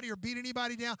anybody or beat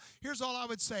anybody down. Here's all I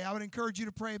would say. I would encourage you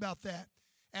to pray about that.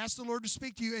 Ask the Lord to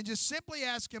speak to you and just simply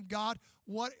ask him, God,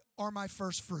 what are my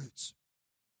first fruits?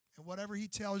 And whatever he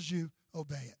tells you,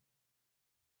 obey it.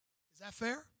 Is that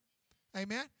fair?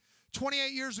 Amen?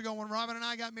 28 years ago when Robin and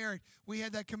I got married, we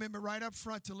had that commitment right up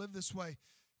front to live this way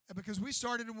because we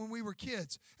started it when we were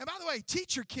kids. And by the way,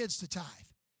 teach your kids to tithe.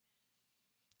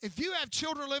 If you have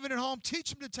children living at home,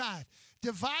 teach them to tithe.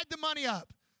 Divide the money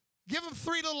up. Give them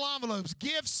 3 little envelopes.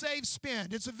 Give, save,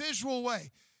 spend. It's a visual way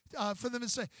for them to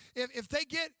say. If they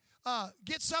get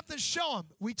something, show them.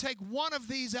 We take one of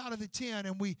these out of the 10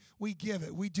 and we give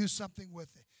it. We do something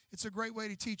with it. It's a great way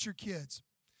to teach your kids.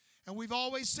 And we've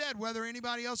always said, whether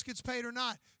anybody else gets paid or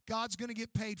not, God's going to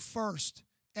get paid first.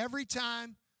 Every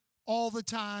time, all the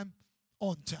time,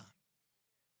 on time.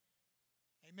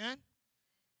 Amen?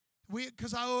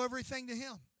 Because I owe everything to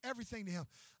him. Everything to him.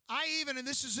 And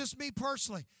this is just me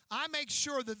personally, I make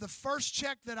sure that the first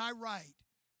check that I write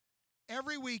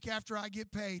every week after I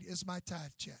get paid is my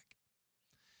tithe check.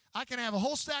 I can have a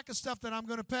whole stack of stuff that I'm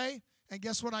going to pay, and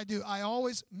guess what I do? I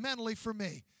always, mentally for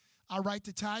me, I write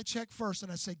the tithe check first, and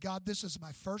I say, God, this is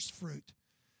my first fruit,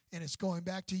 and it's going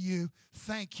back to you.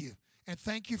 Thank you. And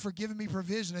thank you for giving me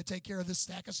provision to take care of this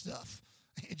stack of stuff.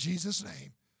 In Jesus'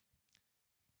 name.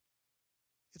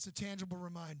 It's a tangible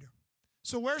reminder.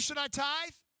 So where should I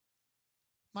tithe?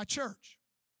 My church.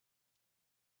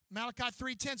 Malachi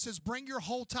 3:10 says, bring your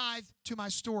whole tithe to my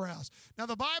storehouse. Now,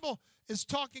 the Bible is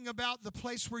talking about the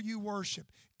place where you worship.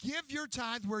 Give your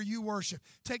tithe where you worship.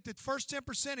 Take the first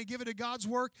 10% and give it to God's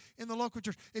work in the local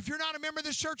church. If you're not a member of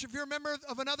this church, if you're a member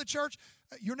of another church,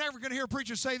 you're never going to hear a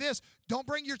preacher say this. Don't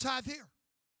bring your tithe here.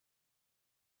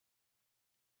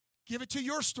 Give it to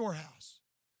your storehouse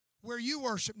where you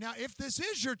worship. Now, if this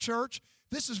is your church,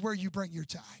 this is where you bring your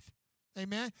tithe.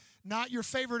 Amen. Not your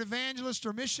favorite evangelist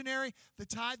or missionary. The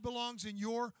tithe belongs in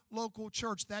your local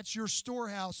church. That's your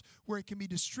storehouse where it can be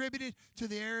distributed to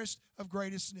the areas of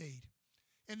greatest need.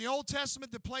 In the Old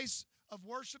Testament, the place of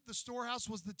worship, the storehouse,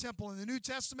 was the temple. In the New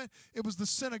Testament, it was the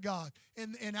synagogue.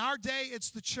 In our day,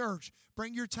 it's the church.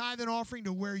 Bring your tithe and offering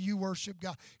to where you worship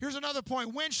God. Here's another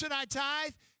point. When should I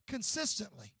tithe?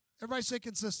 Consistently. Everybody say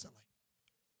consistently.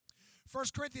 1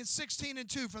 Corinthians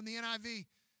 16:2 from the NIV.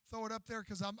 Throw it up there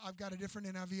because I've got a different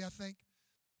NIV, I think.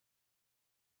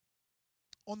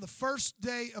 On the first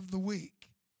day of the week,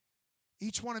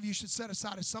 each one of you should set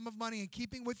aside a sum of money in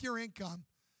keeping with your income,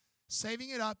 saving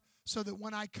it up so that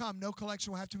when I come, no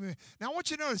collection will have to be made. Now, I want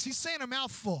you to notice, he's saying a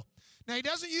mouthful. Now, he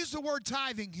doesn't use the word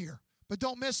tithing here, but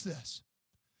don't miss this.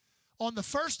 On the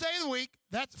first day of the week,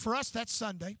 for us, that's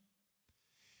Sunday,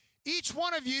 each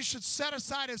one of you should set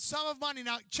aside a sum of money.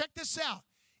 Now, check this out.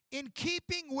 In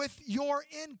keeping with your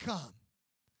income.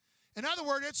 In other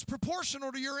words, it's proportional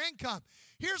to your income.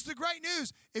 Here's the great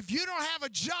news. If you don't have a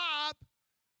job,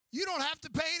 you don't have to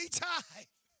pay any tithe.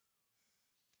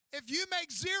 If you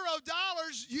make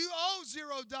 $0, you owe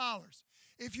 $0.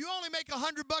 If you only make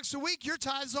 $100 a week, your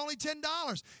tithe is only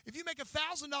 $10. If you make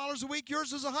 $1,000 a week,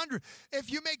 yours is $100.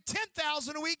 If you make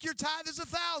 $10,000 a week, your tithe is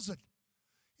 $1,000.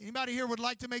 Anybody here would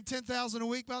like to make $10,000 a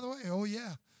week, by the way? Oh,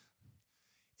 yeah.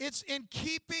 It's in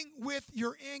keeping with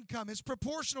your income. It's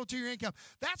proportional to your income.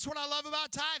 That's what I love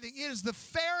about tithing. It is the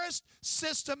fairest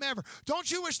system ever. Don't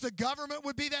you wish the government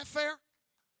would be that fair?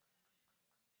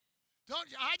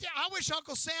 I wish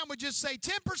Uncle Sam would just say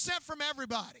 10% from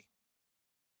everybody.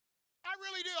 I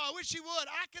really do. I wish he would.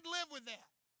 I could live with that.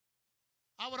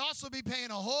 I would also be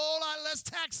paying a whole lot less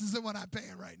taxes than what I'm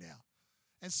paying right now.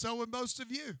 And so would most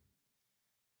of you.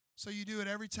 So you do it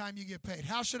every time you get paid.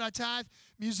 How should I tithe?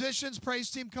 Musicians,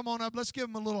 praise team, come on up. Let's give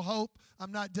them a little hope.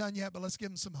 I'm not done yet, but let's give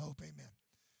them some hope. Amen.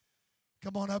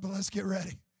 Come on up and let's get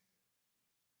ready.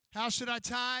 How should I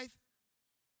tithe?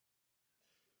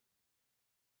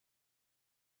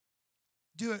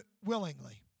 Do it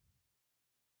willingly.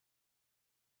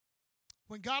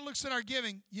 When God looks at our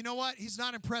giving, you know what? He's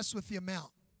not impressed with the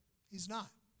amount. He's not.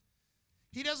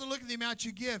 He doesn't look at the amount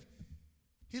you give.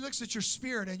 He looks at your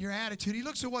spirit and your attitude. He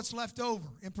looks at what's left over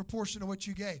in proportion to what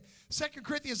you gave. 2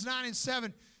 Corinthians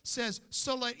 9:7 says,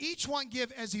 so let each one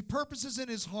give as he purposes in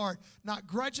his heart, not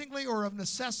grudgingly or of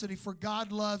necessity, for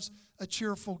God loves a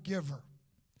cheerful giver.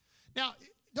 Now,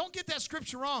 don't get that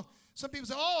scripture wrong. Some people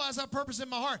say, oh, as I purpose in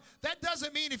my heart. That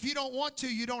doesn't mean if you don't want to,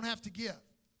 you don't have to give,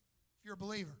 if you're a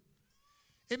believer.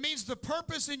 It means the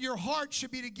purpose in your heart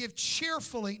should be to give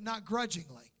cheerfully, not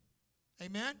grudgingly.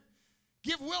 Amen?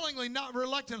 Give willingly, not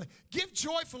reluctantly. Give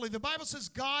joyfully. The Bible says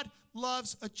God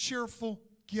loves a cheerful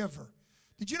giver.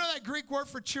 Did you know that Greek word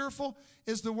for cheerful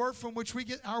is the word from which we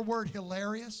get our word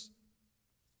hilarious?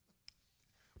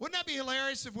 Wouldn't that be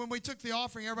hilarious if when we took the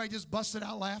offering, everybody just busted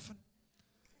out laughing?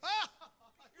 Ah,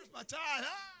 here's my tithe.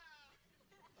 Ah.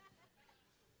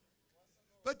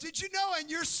 But did you know in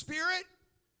your spirit,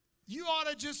 you ought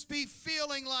to just be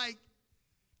feeling like,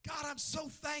 God, I'm so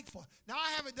thankful. Now, I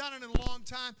haven't done it in a long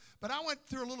time, but I went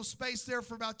through a little space there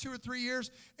for about 2 or 3 years.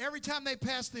 Every time they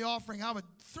passed the offering, I would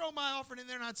throw my offering in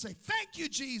there and I'd say, thank you,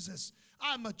 Jesus.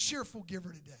 I'm a cheerful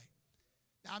giver today.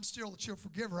 Now, I'm still a cheerful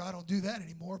giver. I don't do that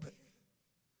anymore, but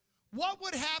what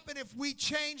would happen if we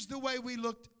changed the way we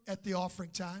looked at the offering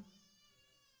time?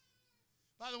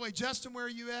 By the way, Justin, where are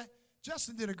you at?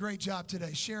 Justin did a great job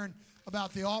today sharing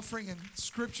about the offering and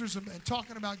scriptures and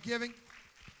talking about giving.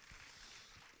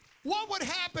 What would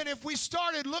happen if we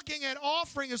started looking at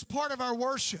offering as part of our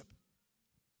worship?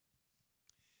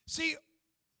 See,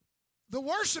 the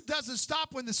worship doesn't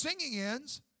stop when the singing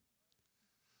ends.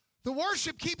 The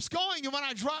worship keeps going. And when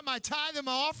I drop my tithe and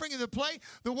my offering in the plate,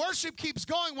 the worship keeps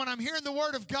going when I'm hearing the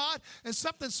word of God and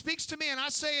something speaks to me and I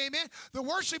say amen. The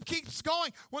worship keeps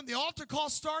going when the altar call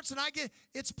starts and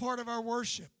it's part of our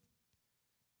worship.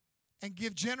 And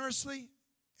give generously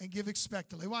and give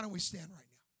expectantly. Why don't we stand right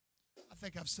now? I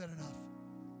think I've said enough.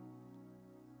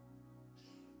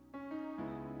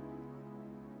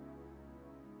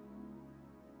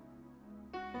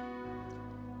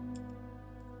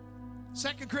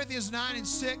 Second Corinthians 9 and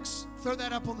 6. Throw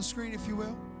that up on the screen if you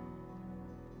will.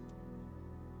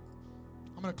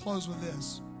 I'm going to close with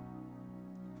this.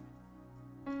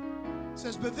 It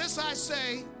says, but this I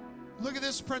say, look at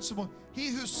this principle. He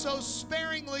who sows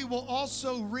sparingly will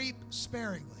also reap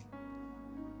sparingly.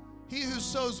 He who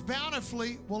sows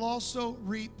bountifully will also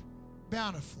reap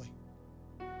bountifully.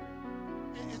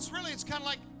 It's kind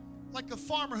of like a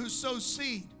farmer who sows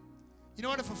seed. You know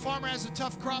what? If a farmer has a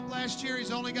tough crop last year,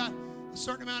 he's only got a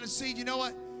certain amount of seed. You know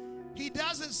what? He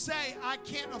doesn't say, I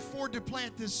can't afford to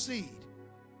plant this seed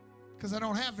because I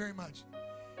don't have very much.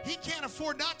 He can't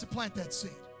afford not to plant that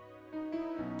seed.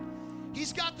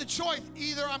 He's got the choice.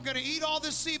 Either I'm going to eat all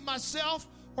this seed myself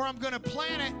or I'm going to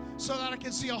plant it so that I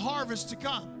can see a harvest to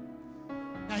come.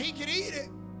 Now, he can eat it,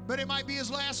 but it might be his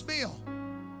last meal.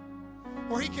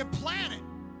 Or he can plant it.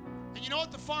 And you know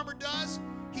what the farmer does?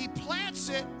 He plants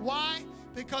it. Why?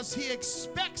 Because he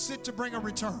expects it to bring a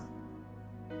return.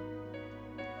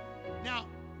 Now,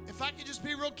 if I could just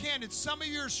be real candid, some of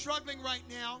you are struggling right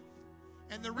now,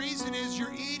 and the reason is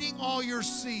you're eating all your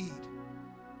seed.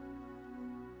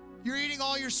 You're eating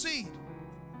all your seed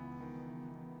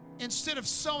instead of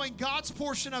sowing God's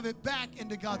portion of it back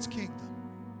into God's kingdom.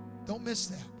 Don't miss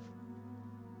that.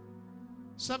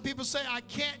 Some people say, I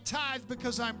can't tithe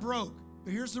because I'm broke.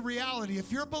 But here's the reality.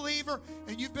 If you're a believer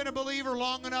and you've been a believer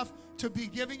long enough to be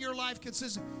giving your life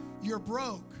consistent, you're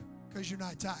broke because you're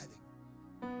not tithing.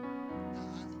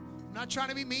 I'm not trying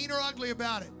to be mean or ugly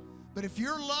about it. But if you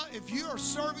are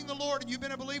serving the Lord and you've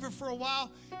been a believer for a while,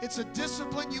 it's a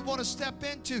discipline you want to step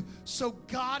into so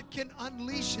God can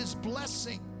unleash His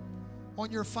blessing on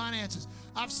your finances.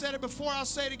 I've said it before, I'll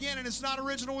say it again, and it's not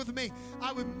original with me.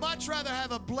 I would much rather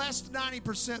have a blessed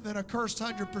 90% than a cursed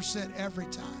 100% every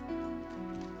time.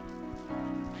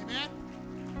 Amen?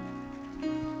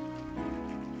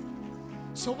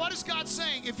 So what is God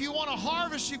saying? If you want to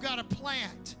harvest, you've got to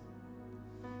plant.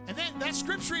 And then that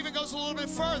scripture even goes a little bit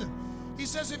further. He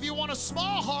says if you want a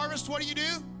small harvest, what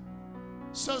do?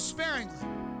 Sow sparingly.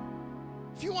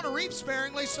 If you want to reap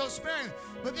sparingly, sow sparingly.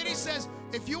 But then he says,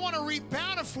 if you want to reap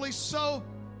bountifully, sow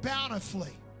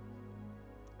bountifully.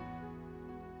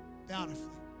 Bountifully.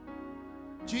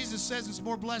 Jesus says it's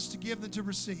more blessed to give than to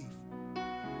receive.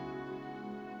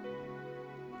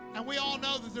 And we all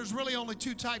know that there's really only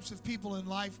two types of people in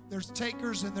life. There's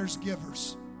takers and there's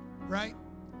givers, right?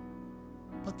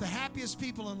 But the happiest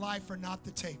people in life are not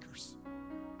the takers.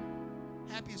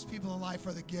 Happiest people in life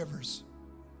are the givers.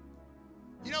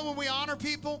 You know, when we honor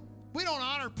people, we don't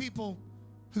honor people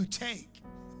who take,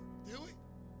 do we?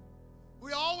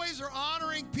 We always are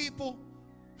honoring people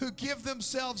who give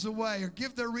themselves away or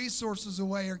give their resources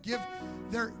away or give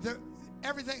their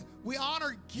everything. We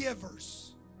honor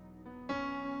givers.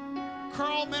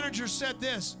 Carl Menninger said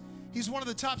this. He's one of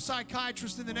the top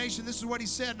psychiatrists in the nation. This is what he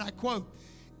said, and I quote,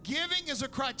 "Giving is a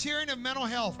criterion of mental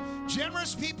health.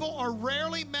 Generous people are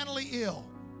rarely mentally ill."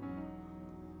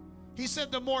 He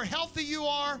said, the more healthy you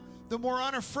are, the more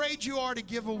unafraid you are to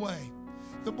give away.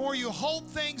 The more you hold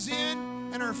things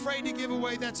in and are afraid to give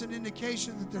away, that's an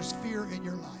indication that there's fear in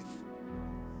your life.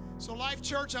 So Life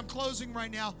Church, I'm closing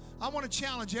right now. I want to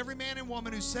challenge every man and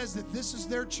woman who says that this is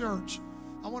their church.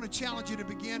 I want to challenge you to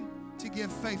begin to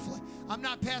give faithfully. I'm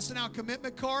not passing out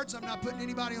commitment cards. I'm not putting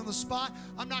anybody on the spot.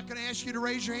 I'm not going to ask you to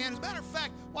raise your hand. As a matter of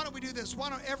fact, why don't we do this? Why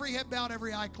don't every head bowed,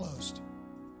 every eye closed?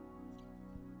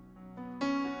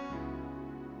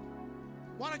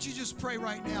 Why don't you just pray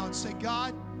right now and say,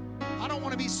 God, I don't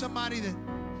want to be somebody that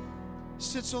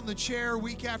sits on the chair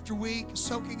week after week,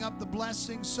 soaking up the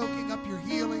blessings, soaking up your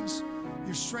healings,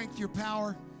 your strength, your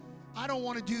power. I don't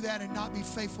want to do that and not be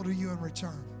faithful to you in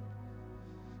return.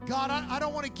 God, I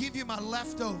don't want to give you my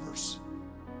leftovers.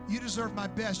 You deserve my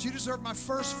best. You deserve my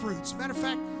first fruits. Matter of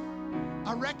fact,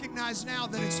 I recognize now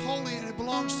that it's holy and it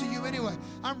belongs to you anyway.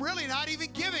 I'm really not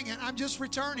even giving it. I'm just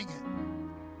returning it.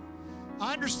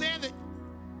 I understand that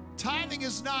tithing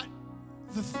is not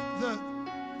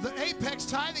the apex.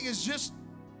 Tithing is just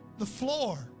the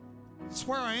floor. It's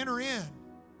where I enter in.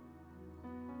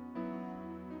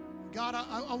 God,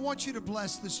 I want you to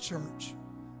bless this church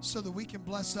so that we can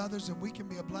bless others and we can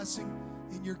be a blessing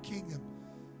in your kingdom.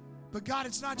 But God,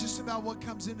 it's not just about what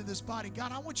comes into this body.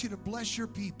 God, I want you to bless your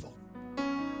people.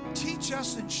 Teach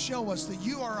us and show us that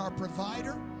you are our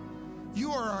provider.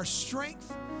 You are our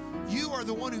strength. You are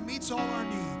the one who meets all our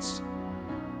needs.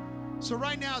 So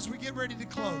right now, as we get ready to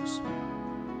close,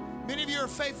 many of you are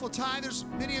faithful tithers,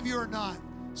 many of you are not.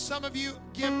 Some of you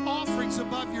give offerings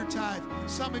above your tithe.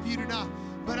 Some of you do not.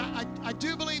 But I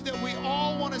do believe that we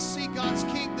all want to see God's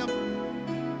kingdom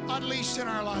unleashed in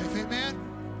our life. Amen?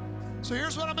 So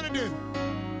here's what I'm going to do.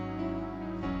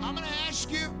 I'm going to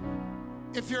ask you,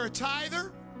 if you're a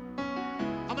tither,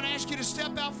 I'm going to ask you to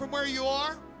step out from where you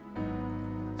are.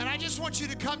 And I just want you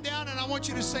to come down and I want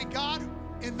you to say, God,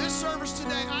 in this service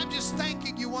today, I'm just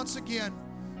thanking you once again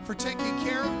for taking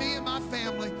care of me and my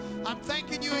family. I'm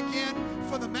thanking you again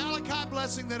for the Malachi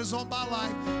blessing that is on my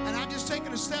life. And I'm just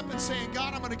taking a step and saying,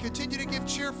 God, I'm going to continue to give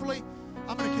cheerfully.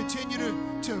 I'm going to continue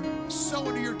to sow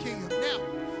into your kingdom.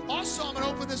 Now, also, I'm going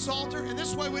to open this altar, and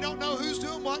this way we don't know who's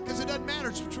doing what because it doesn't matter.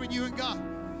 It's between you and God.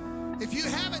 If you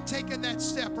haven't taken that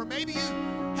step, or maybe you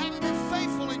haven't been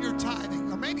faithful in your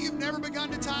tithing, or maybe you've never begun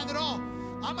to tithe at all,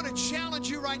 I'm going to challenge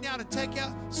you right now to take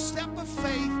a step of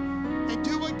faith and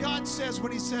do what God says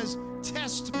when he says,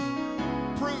 test me,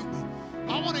 prove me.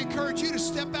 I want to encourage you to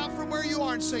step out from where you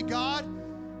are and say, God,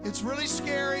 it's really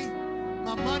scary.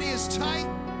 My money is tight.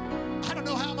 I don't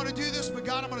know how I'm going to do this, but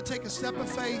God, I'm going to take a step of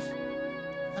faith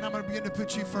and I'm going to begin to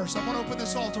put you first. I want to open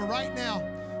this altar right now.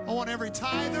 I want every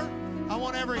tither, I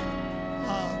want every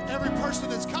person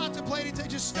that's contemplating to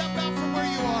just step out from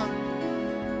where you are.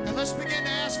 And let's begin to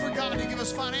ask for God to give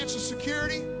us financial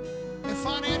security and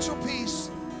financial peace.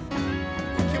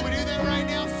 Can we do that right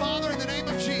now? Father, in the name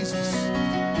of Jesus,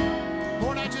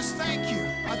 Lord, I just thank you.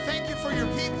 I thank you for your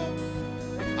people.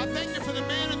 I thank you for the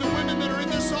men and the women that are in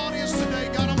this audience today.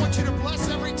 God, I want you to bless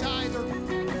every tither.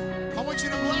 I want you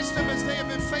to bless them as they have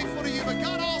been faithful to you. But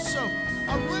God, also,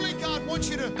 I really, God,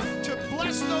 want you to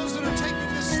bless those that are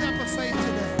taking this step of faith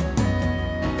today.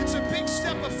 It's a big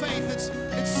step of faith.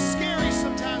 It's scary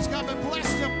sometimes, God, but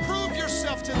bless them. Prove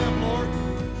yourself to them, Lord.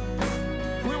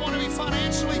 We want to be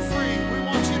financially free. We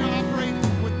want you to operate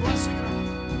with blessing in our life.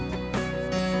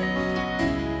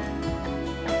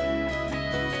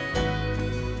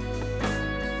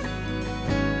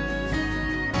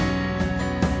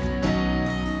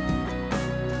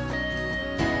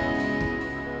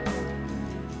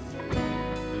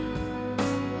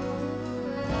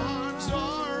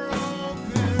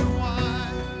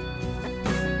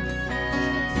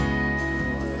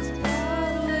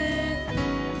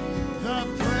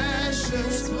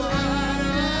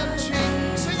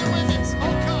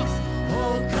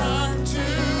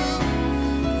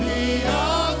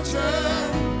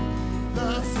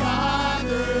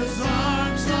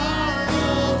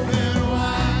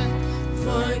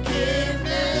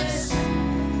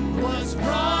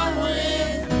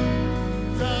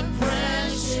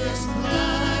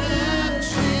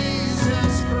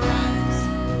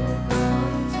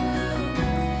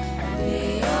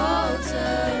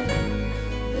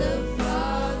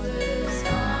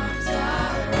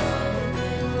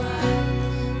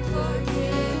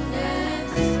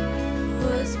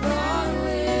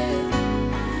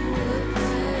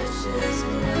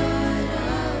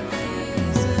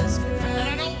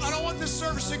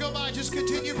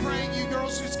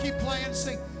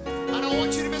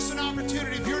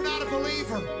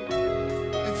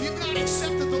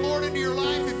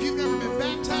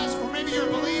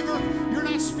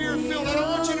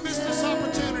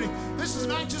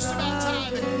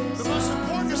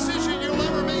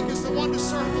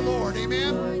 Serve the Lord,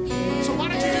 amen? So why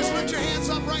don't you just lift your hands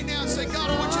up right now and say, God,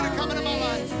 I want you to come into my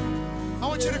life.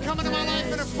 Come into my life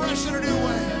in a fresh and a new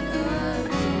way.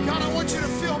 God, I want you to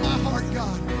fill my heart,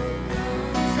 God.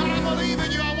 God, I believe in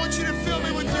you. I want you to fill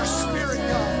me with your spirit,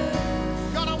 God.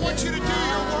 God, I want you to do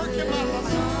your work in my life.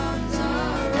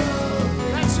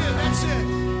 That's it. That's it.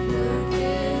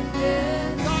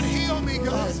 God, heal me,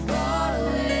 God.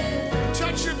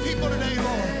 Touch your people today,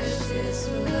 Lord.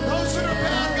 Those that are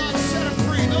bound, God, set them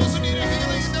free. Those that need a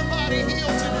healing in their body,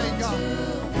 heal today, God.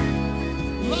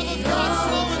 Love of God,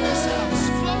 flow in this house.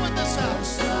 Flow in this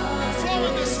house. Flow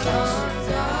in this house.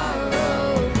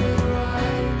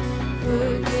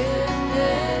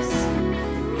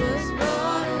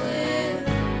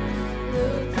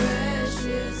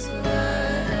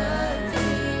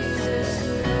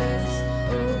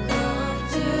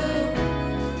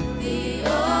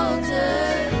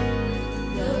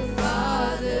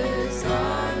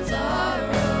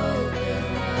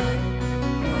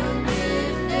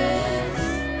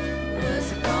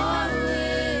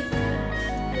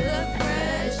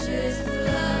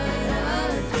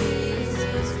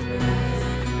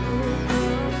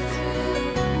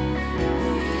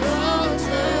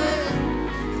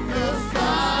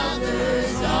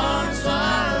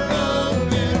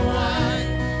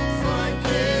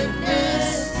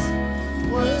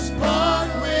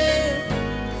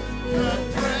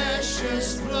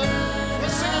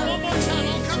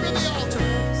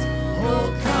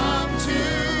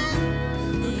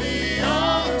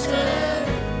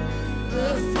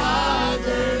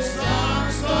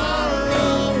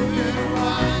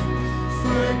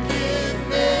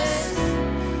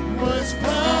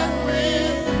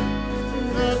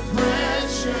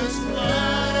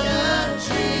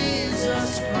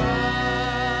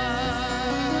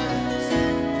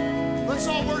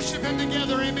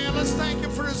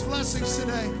 Blessings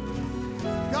today.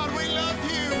 God, we love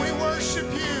you. We worship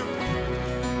you.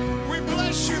 We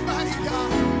bless you, mighty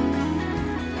God.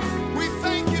 We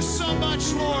thank you so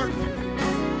much, Lord.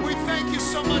 We thank you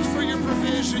so much for your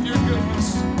provision, your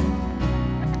goodness.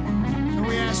 And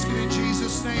we ask you in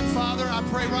Jesus' name, Father, I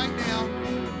pray right now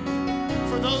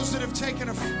for those that have taken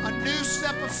a new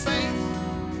step of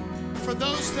faith, for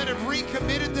those that have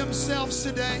recommitted themselves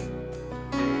today,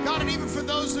 God, and even for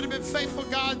those that have been faithful,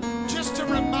 God, just to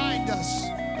remind us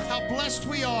how blessed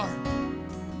we are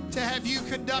to have you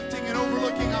conducting and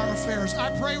overlooking our affairs.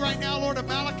 I pray right now, Lord, a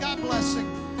Malachi blessing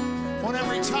on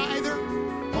every tither,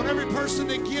 on every person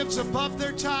that gives above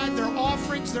their tithe, their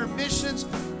offerings, their missions,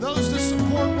 those that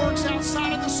support works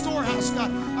outside of the storehouse,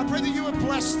 God. I pray that you would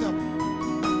bless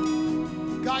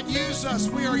them. God, use us.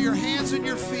 We are your hands and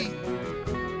your feet.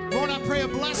 Lord, I pray a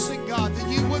blessing, God, that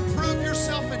you would prove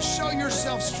yourself and show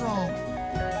yourself strong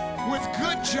with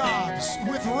good jobs,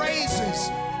 with raises,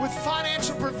 with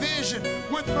financial provision,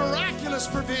 with miraculous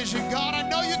provision. God, I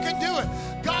know you can do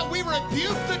it. God, we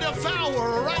rebuke the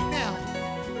devourer right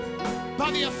now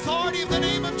by the authority of the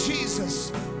name of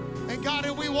Jesus. And God,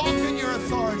 we walk in your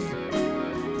authority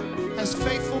as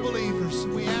faithful believers.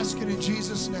 We ask it in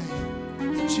Jesus' name.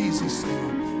 In Jesus'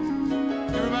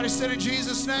 name. Everybody said in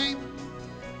Jesus' name.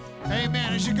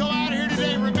 Amen. As you go out here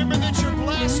today, remember that you're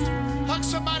blessed. Hug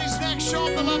somebody's neck. Show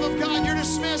them the love of God. You're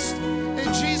dismissed.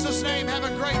 In Jesus' name, have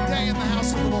a great day in the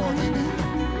house of the Lord. Amen.